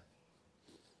disciples.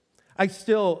 I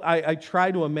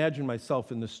try to imagine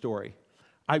myself in the story.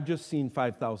 I've just seen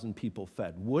 5,000 people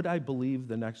fed. Would I believe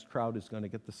the next crowd is going to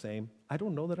get the same? I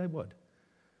don't know that I would.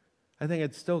 I think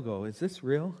I'd still go, is this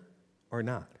real or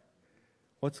not?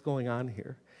 What's going on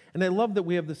here? And I love that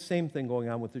we have the same thing going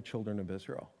on with the children of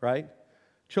Israel, right?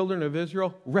 Children of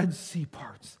Israel, Red Sea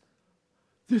parts.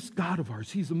 This God of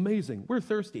ours, he's amazing. We're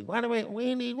thirsty.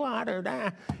 We need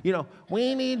water.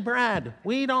 We need bread.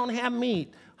 We don't have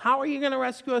meat. How are you going to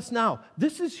rescue us now?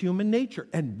 This is human nature,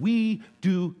 and we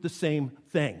do the same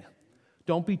thing.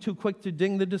 Don't be too quick to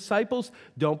ding the disciples.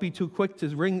 Don't be too quick to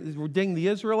ding the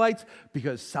Israelites,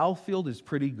 because SouthField is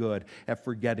pretty good at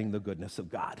forgetting the goodness of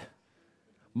God.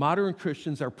 Modern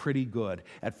Christians are pretty good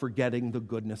at forgetting the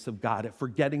goodness of God, at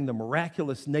forgetting the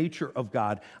miraculous nature of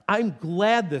God. I'm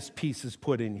glad this piece is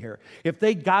put in here. If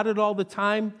they got it all the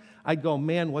time, I'd go,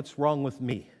 man, what's wrong with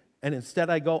me? And instead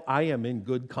I go, I am in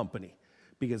good company,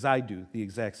 because I do the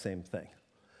exact same thing.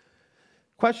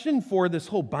 Question for this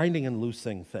whole binding and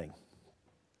loosing thing.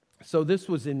 So this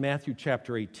was in Matthew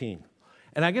chapter 18.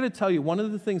 And I got to tell you, one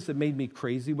of the things that made me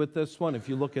crazy with this one, if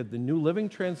you look at the New Living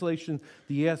Translation,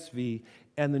 the ESV,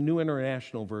 and the New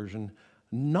International Version,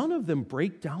 none of them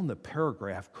break down the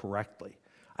paragraph correctly.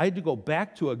 I had to go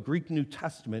back to a Greek New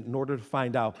Testament in order to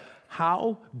find out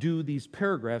how do these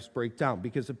paragraphs break down,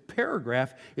 because a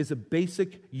paragraph is a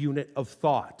basic unit of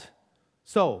thought.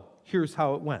 So here's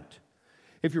how it went.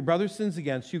 If your brother sins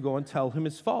against you, go and tell him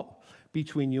his fault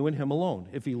between you and him alone.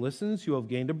 If he listens, you have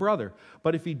gained a brother.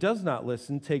 But if he does not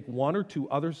listen, take 1 or 2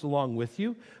 others along with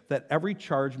you, that every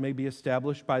charge may be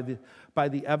established by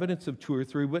the evidence of 2 or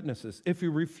 3 witnesses. If he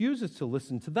refuses to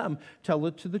listen to them, tell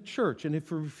it to the church. And if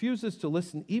he refuses to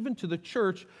listen even to the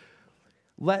church,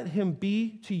 let him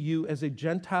be to you as a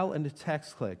Gentile and a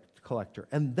tax collector.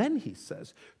 And then he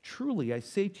says, truly I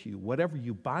say to you, whatever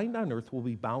you bind on earth will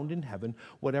be bound in heaven.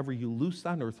 Whatever you loose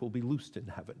on earth will be loosed in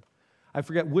heaven. I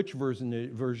forget which version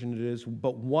it is,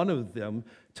 but one of them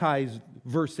ties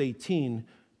verse 18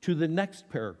 to the next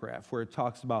paragraph where it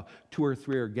talks about 2 or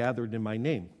 3 are gathered in my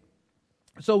name.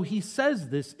 So he says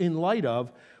this in light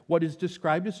of what is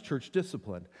described as church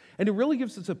discipline. And it really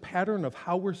gives us a pattern of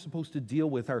how we're supposed to deal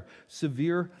with our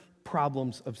severe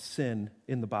problems of sin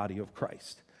in the body of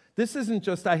Christ. This isn't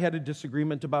just I had a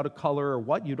disagreement about a color or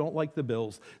what, you don't like the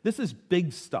Bills. This is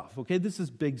big stuff, okay? This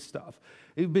is big stuff.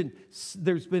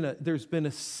 There's been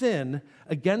a sin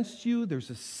against you. There's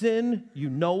a sin you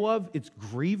know of. It's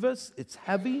grievous. It's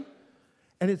heavy.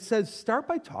 And it says start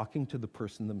by talking to the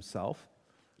person themselves.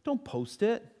 Don't post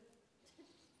it.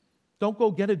 Don't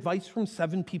go get advice from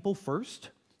 7 people first.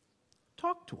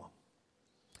 Talk to them.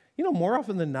 You know, more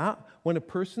often than not, when a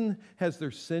person has their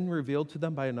sin revealed to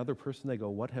them by another person, they go,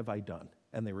 what have I done?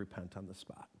 And they repent on the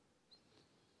spot.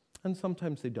 And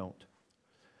sometimes they don't.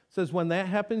 It says when that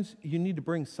happens, you need to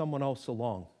bring someone else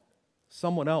along.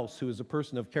 Someone else who is a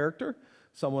person of character,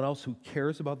 someone else who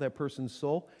cares about that person's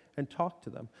soul, and talk to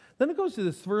them. Then it goes to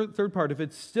this third part. If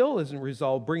it still isn't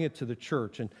resolved, bring it to the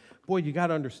church. And boy, you got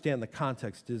to understand the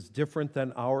context is different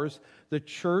than ours. The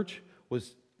church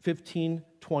was 15,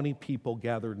 20 people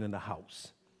gathered in a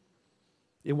house.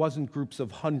 It wasn't groups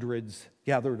of hundreds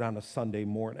gathered on a Sunday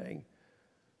morning.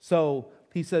 So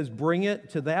he says, bring it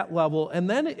to that level. And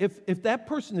then if that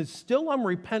person is still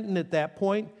unrepentant at that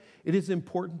point, it is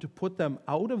important to put them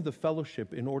out of the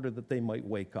fellowship in order that they might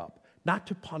wake up. Not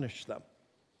to punish them,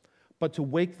 but to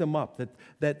wake them up,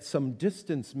 that some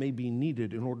distance may be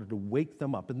needed in order to wake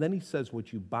them up. And then he says,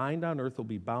 what you bind on earth will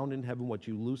be bound in heaven. What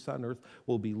you loose on earth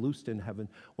will be loosed in heaven.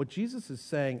 What Jesus is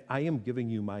saying, I am giving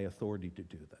you my authority to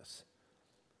do this.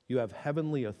 You have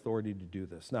heavenly authority to do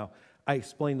this. Now, I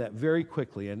explained that very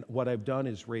quickly, and what I've done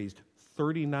is raised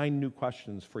 39 new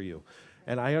questions for you.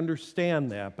 And I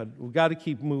understand that, but we've got to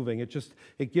keep moving.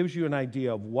 It gives you an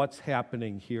idea of what's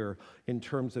happening here in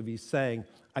terms of he's saying,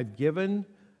 I've given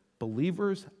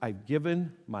believers, I've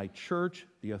given my church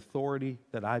the authority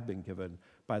that I've been given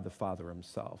by the Father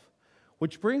himself.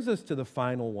 Which brings us to the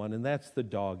final one, and that's the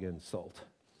dog insult.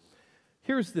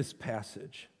 Here's this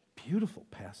passage, beautiful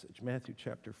passage, Matthew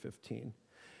chapter 15.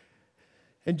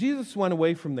 And Jesus went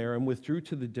away from there and withdrew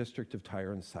to the district of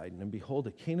Tyre and Sidon. And behold,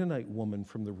 a Canaanite woman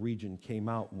from the region came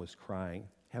out and was crying,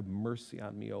 "Have mercy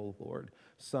on me, O Lord,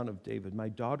 Son of David. My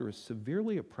daughter is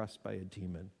severely oppressed by a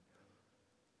demon."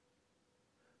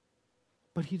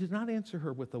 But he did not answer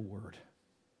her with a word.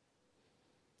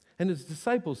 And his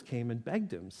disciples came and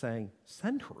begged him, saying,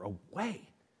 "Send her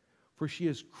away, for she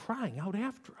is crying out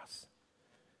after us."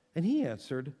 And he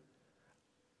answered,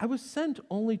 "I was sent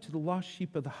only to the lost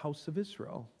sheep of the house of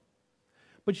Israel."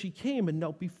 But she came and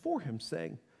knelt before him,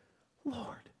 saying,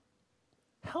 "Lord,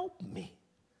 help me."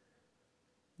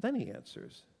 Then he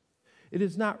answers, it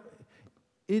is not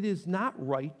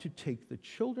right to take the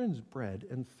children's bread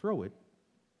and throw it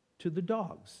to the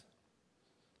dogs."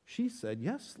 She said,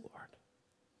 "Yes, Lord."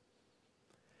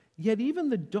 "Yet even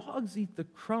the dogs eat the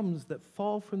crumbs that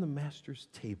fall from the master's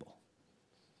table."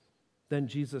 Then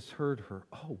Jesus heard her,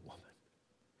 "Oh, woman,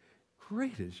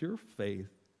 great is your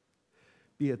faith.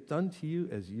 Be it done to you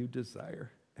as you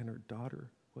desire." And her daughter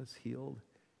was healed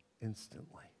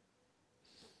instantly.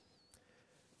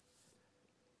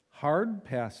 Hard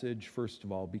passage, first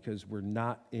of all, because we're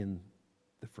not in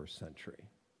the first century.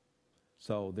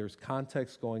 So there's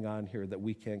context going on here that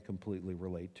we can't completely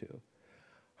relate to.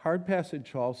 Hard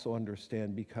passage to also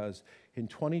understand because in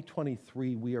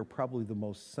 2023, we are probably the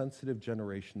most sensitive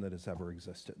generation that has ever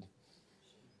existed.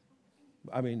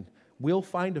 I mean, we'll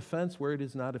find offense where it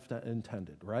is not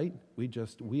intended, right?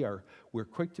 We're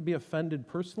quick to be offended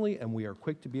personally, and we are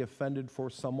quick to be offended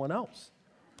for someone else.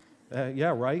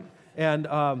 Yeah, right?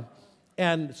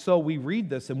 And so we read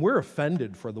this, and we're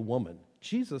offended for the woman.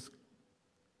 Jesus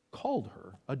called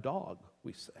her a dog,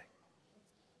 we say.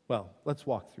 Well, let's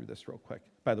walk through this real quick.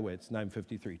 By the way, it's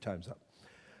 9:53, time's up.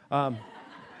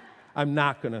 I'm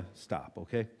not going to stop,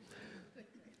 okay?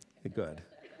 Good.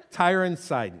 Tyre and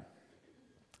Sidon.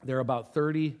 They're about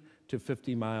 30 to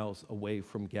 50 miles away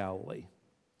from Galilee,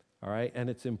 all right?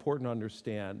 And it's important to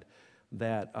understand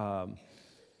that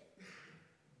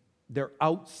they're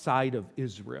outside of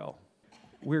Israel.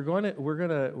 We're going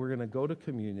to go to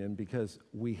communion because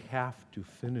we have to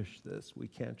finish this. We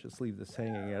can't just leave this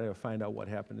hanging. I got to find out what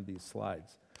happened to these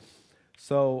slides.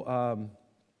 So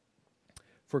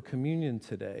for communion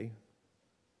today,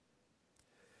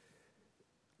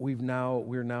 we're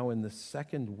now in the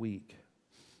second week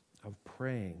of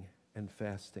praying and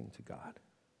fasting to God.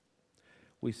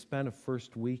 We spent a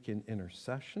first week in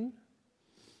intercession,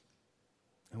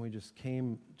 and we just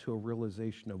came to a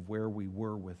realization of where we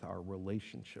were with our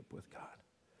relationship with God.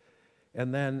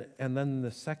 And then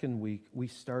the second week, we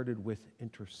started with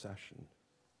intercession,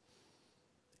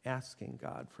 asking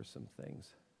God for some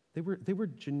things. They were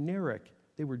generic,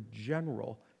 they were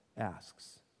general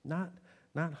asks, not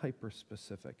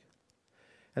hyper-specific.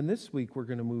 And this week, we're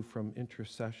going to move from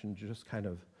intercession to just kind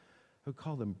of, I would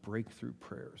call them breakthrough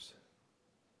prayers.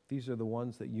 These are the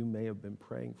ones that you may have been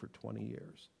praying for 20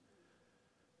 years.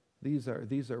 These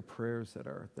are prayers that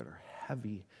are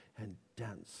heavy and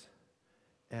dense.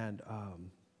 And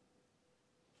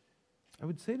I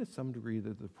would say to some degree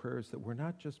that the prayers that we're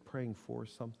not just praying for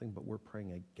something, but we're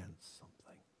praying against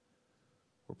something.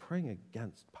 We're praying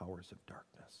against powers of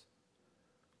darkness.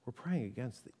 We're praying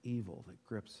against the evil that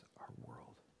grips our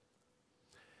world.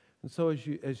 And so as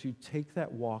you take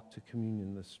that walk to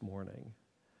communion this morning,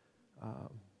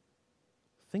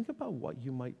 think about what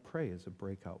you might pray as a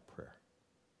breakout prayer.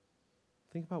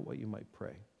 Think about what you might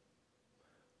pray.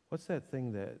 What's that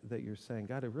thing that you're saying,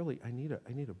 God, I need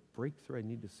a breakthrough. I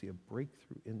need to see a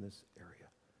breakthrough in this area.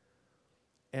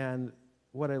 And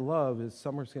what I love is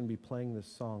Summer's going to be playing this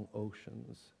song,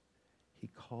 Oceans. He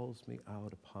calls me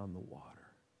out upon the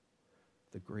water,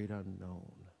 the great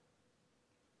unknown.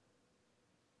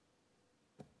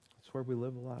 It's where we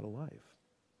live a lot of life.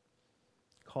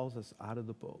 Calls us out of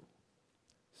the boat.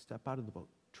 Step out of the boat.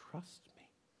 Trust me.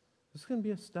 This is going to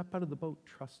be a step out of the boat,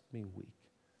 trust me week.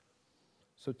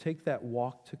 So take that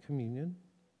walk to communion.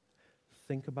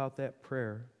 Think about that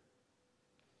prayer.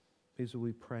 Because we'll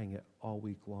be praying it all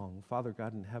week long. Father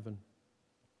God in heaven,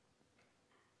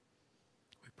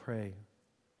 we pray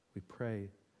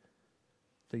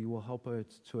that you will help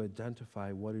us to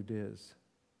identify what it is.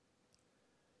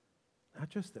 Not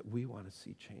just that we want to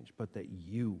see change, but that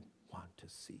you want to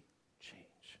see change.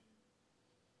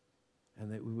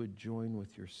 And that we would join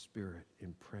with your Spirit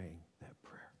in praying that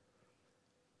prayer.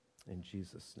 In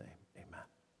Jesus' name, amen.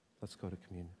 Let's go to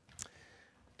communion.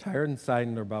 Tyre and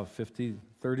Sidon are about 30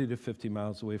 to 50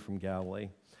 miles away from Galilee.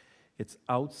 It's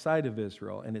outside of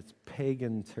Israel, and it's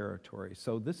pagan territory.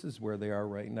 So this is where they are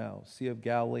right now. Sea of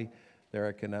Galilee, they're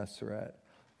at Gennesaret.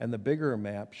 And the bigger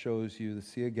map shows you the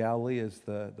Sea of Galilee is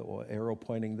the arrow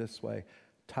pointing this way.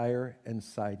 Tyre and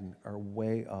Sidon are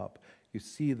way up. You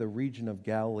see the region of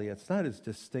Galilee. It's not as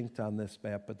distinct on this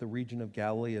map, but the region of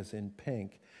Galilee is in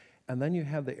pink. And then you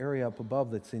have the area up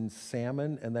above that's in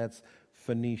salmon, and that's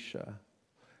Phoenicia.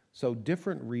 So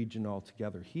different region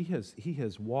altogether. He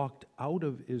has walked out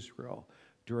of Israel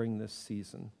during this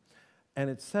season. And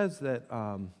it says that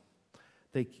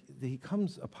he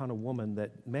comes upon a woman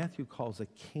that Matthew calls a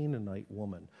Canaanite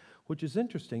woman, which is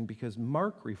interesting because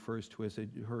Mark refers to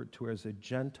her as a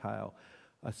Gentile,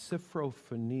 a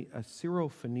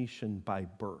Syrophoenician by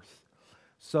birth.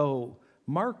 So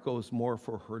Mark goes more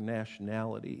for her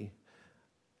nationality.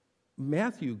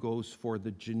 Matthew goes for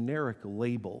the generic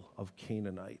label of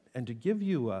Canaanite. And to give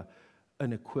you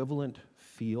an equivalent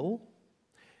feel,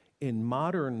 in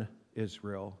modern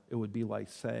Israel, it would be like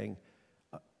saying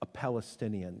a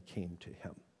Palestinian came to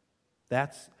him.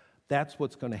 That's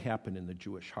what's going to happen in the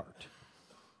Jewish heart.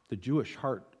 The Jewish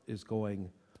heart is going,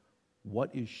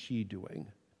 what is she doing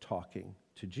talking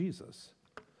to Jesus?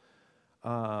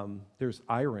 There's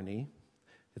irony.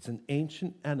 It's an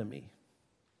ancient enemy,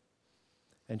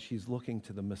 and she's looking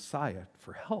to the Messiah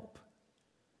for help.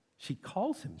 She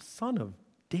calls him Son of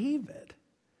David.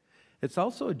 It's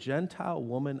also a Gentile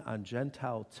woman on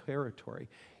Gentile territory.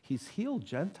 He's healed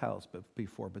Gentiles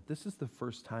before, but this is the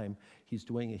first time he's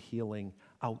doing a healing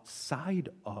outside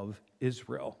of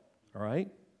Israel, all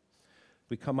right?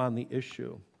 We come on the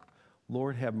issue.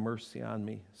 Lord, have mercy on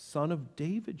me. Son of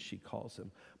David, she calls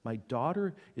him. My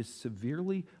daughter is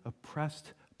severely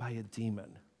oppressed by a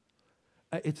demon.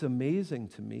 It's amazing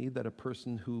to me that a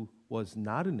person who was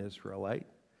not an Israelite,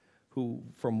 who,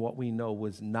 from what we know,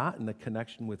 was not in a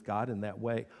connection with God in that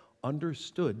way,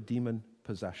 understood demon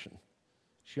possession.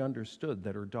 She understood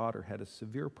that her daughter had a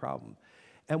severe problem.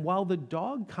 And while the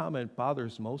dog comment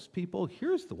bothers most people,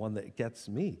 here's the one that gets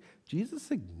me.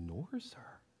 Jesus ignores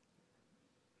her.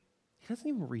 He doesn't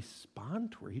even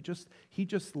respond to her. He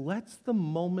just lets the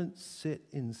moment sit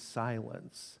in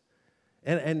silence.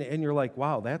 And you're like,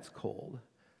 wow, that's cold.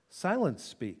 Silence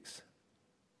speaks.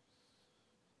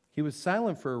 He was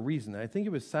silent for a reason. I think he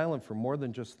was silent for more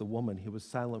than just the woman. He was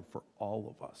silent for all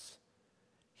of us.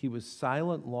 He was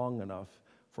silent long enough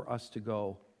for us to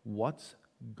go, what's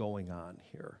going on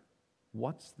here?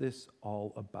 What's this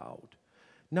all about?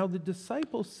 Now, the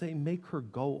disciples say, make her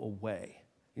go away.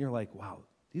 And you're like, wow,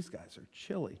 these guys are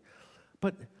chilly.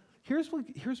 But here's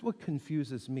what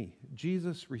confuses me.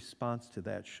 Jesus' response to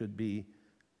that should be,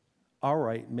 all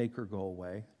right, make her go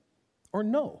away. Or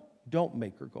no, don't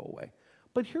make her go away.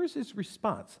 But here's his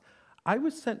response. I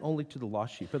was sent only to the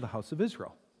lost sheep of the house of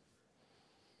Israel.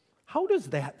 How does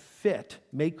that fit,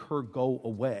 make her go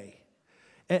away?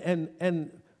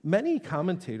 And many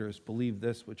commentators believe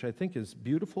this, which I think is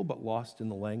beautiful but lost in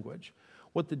the language.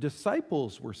 What the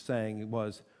disciples were saying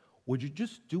was, would you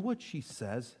just do what she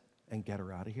says and get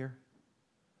her out of here?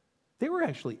 They were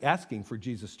actually asking for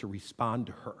Jesus to respond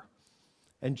to her.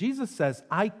 And Jesus says,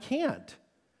 I can't.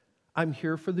 I'm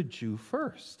here for the Jew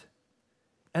first,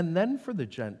 and then for the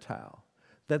Gentile.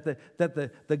 That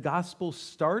the gospel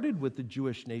started with the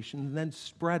Jewish nation and then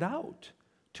spread out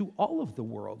to all of the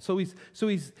world. So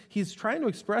he's trying to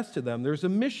express to them, there's a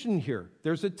mission here.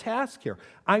 There's a task here.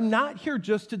 I'm not here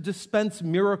just to dispense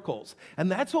miracles. And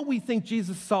that's what we think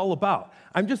Jesus is all about.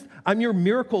 I'm your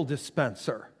miracle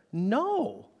dispenser.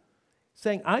 No.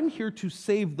 Saying, I'm here to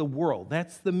save the world.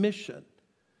 That's the mission.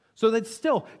 So that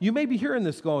still, you may be hearing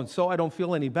this going, so I don't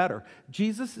feel any better.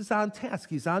 Jesus is on task.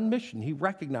 He's on mission. He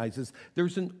recognizes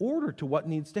there's an order to what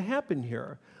needs to happen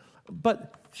here.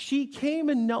 But she came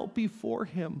and knelt before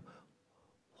him.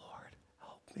 Lord,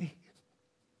 help me.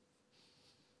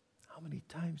 How many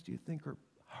times do you think her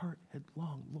heart had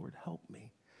longed, Lord, help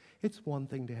me? It's one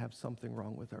thing to have something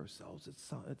wrong with ourselves.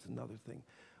 It's another thing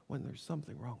when there's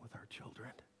something wrong with our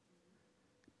children.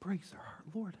 It breaks our heart.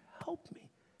 Lord, help me.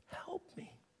 Help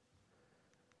me.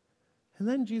 And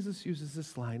then Jesus uses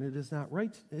this line, it is not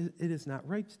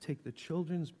right to take the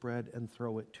children's bread and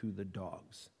throw it to the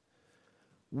dogs.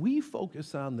 We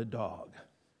focus on the dog.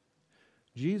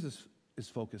 Jesus is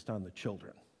focused on the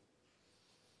children.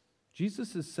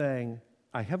 Jesus is saying,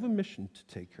 I have a mission to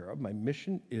take care of. My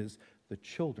mission is the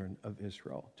children of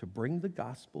Israel, to bring the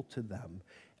gospel to them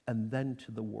and then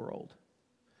to the world.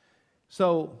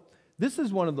 So this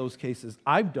is one of those cases,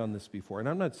 I've done this before, and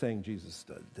I'm not saying Jesus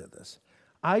did this.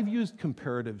 I've used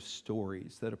comparative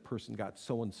stories that a person got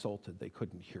so insulted they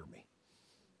couldn't hear me,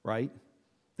 right?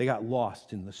 They got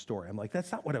lost in the story. I'm like,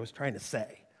 that's not what I was trying to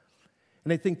say.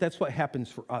 And I think that's what happens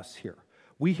for us here.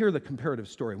 We hear the comparative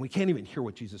story, and we can't even hear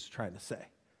what Jesus is trying to say.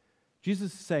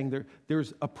 Jesus is saying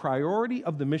there's a priority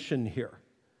of the mission here.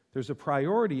 There's a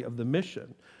priority of the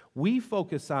mission. We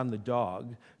focus on the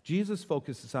dog. Jesus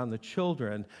focuses on the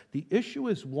children. The issue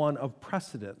is one of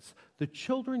precedence. The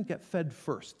children get fed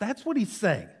first. That's what he's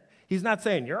saying. He's not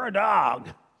saying, you're a dog.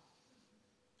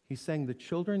 He's saying the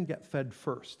children get fed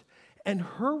first. And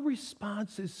her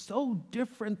response is so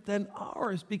different than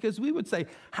ours because we would say,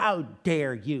 how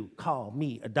dare you call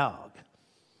me a dog?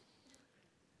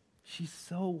 She's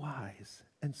so wise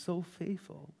and so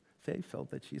faithful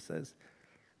that she says,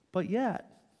 but yet,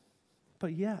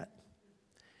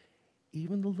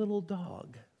 even the little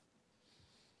dog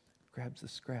grabs the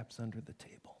scraps under the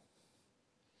table.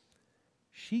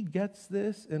 She gets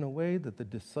this in a way that the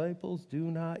disciples do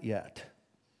not yet.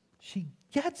 She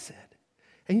gets it.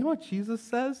 And you know what Jesus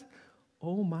says?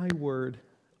 Oh, my word.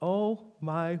 Oh,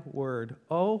 my word.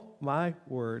 Oh, my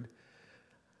word.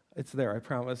 It's there, I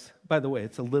promise. By the way,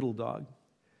 it's a little dog.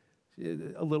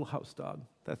 A little house dog.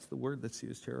 That's the word that's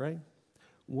used here, right?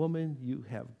 Woman, you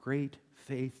have great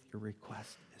faith. Your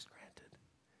request is granted.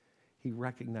 He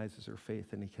recognizes her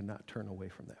faith, and he cannot turn away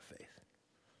from that faith.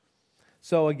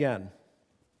 So again,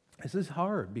 this is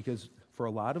hard because for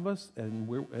a lot of us,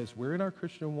 and as we're in our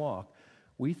Christian walk,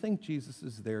 we think Jesus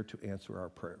is there to answer our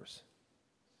prayers.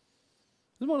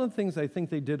 This is one of the things I think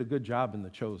they did a good job in The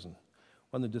Chosen.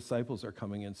 When the disciples are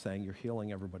coming in saying, you're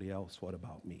healing everybody else, what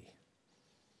about me?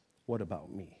 What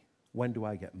about me? When do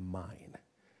I get mine?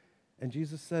 And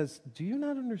Jesus says, do you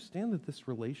not understand that this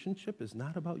relationship is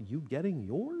not about you getting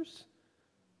yours?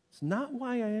 It's not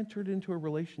why I entered into a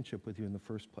relationship with you in the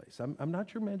first place. I'm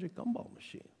not your magic gumball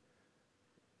machine.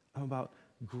 I'm about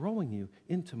growing you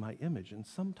into my image, and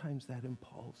sometimes that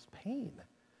involves pain.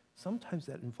 Sometimes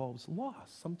that involves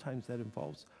loss. Sometimes that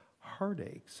involves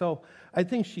heartache. So I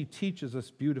think she teaches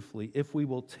us beautifully if we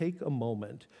will take a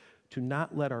moment to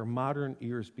not let our modern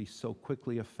ears be so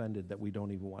quickly offended that we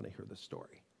don't even want to hear the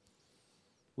story.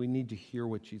 We need to hear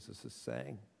what Jesus is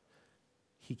saying.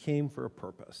 He came for a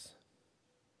purpose,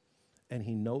 and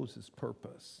he knows his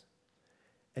purpose.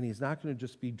 And he's not going to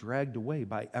just be dragged away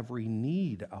by every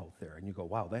need out there. And you go,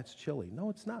 wow, that's chilly. No,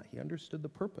 it's not. He understood the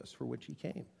purpose for which he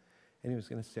came, and he was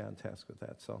going to stay on task with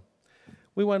that. So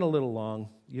we went a little long.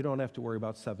 You don't have to worry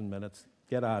about 7 minutes.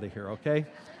 Get out of here, okay?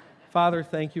 Father,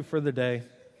 thank you for the day.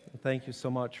 Thank you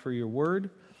so much for your word.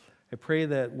 I pray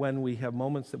that when we have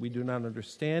moments that we do not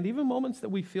understand, even moments that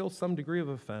we feel some degree of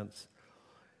offense,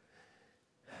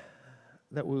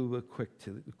 that we will be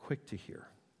quick to hear.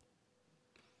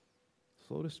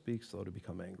 Slow to speak, slow to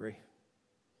become angry.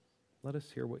 Let us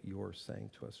hear what you're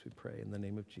saying to us, we pray. In the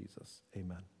name of Jesus,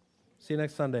 amen. See you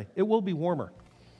next Sunday. It will be warmer.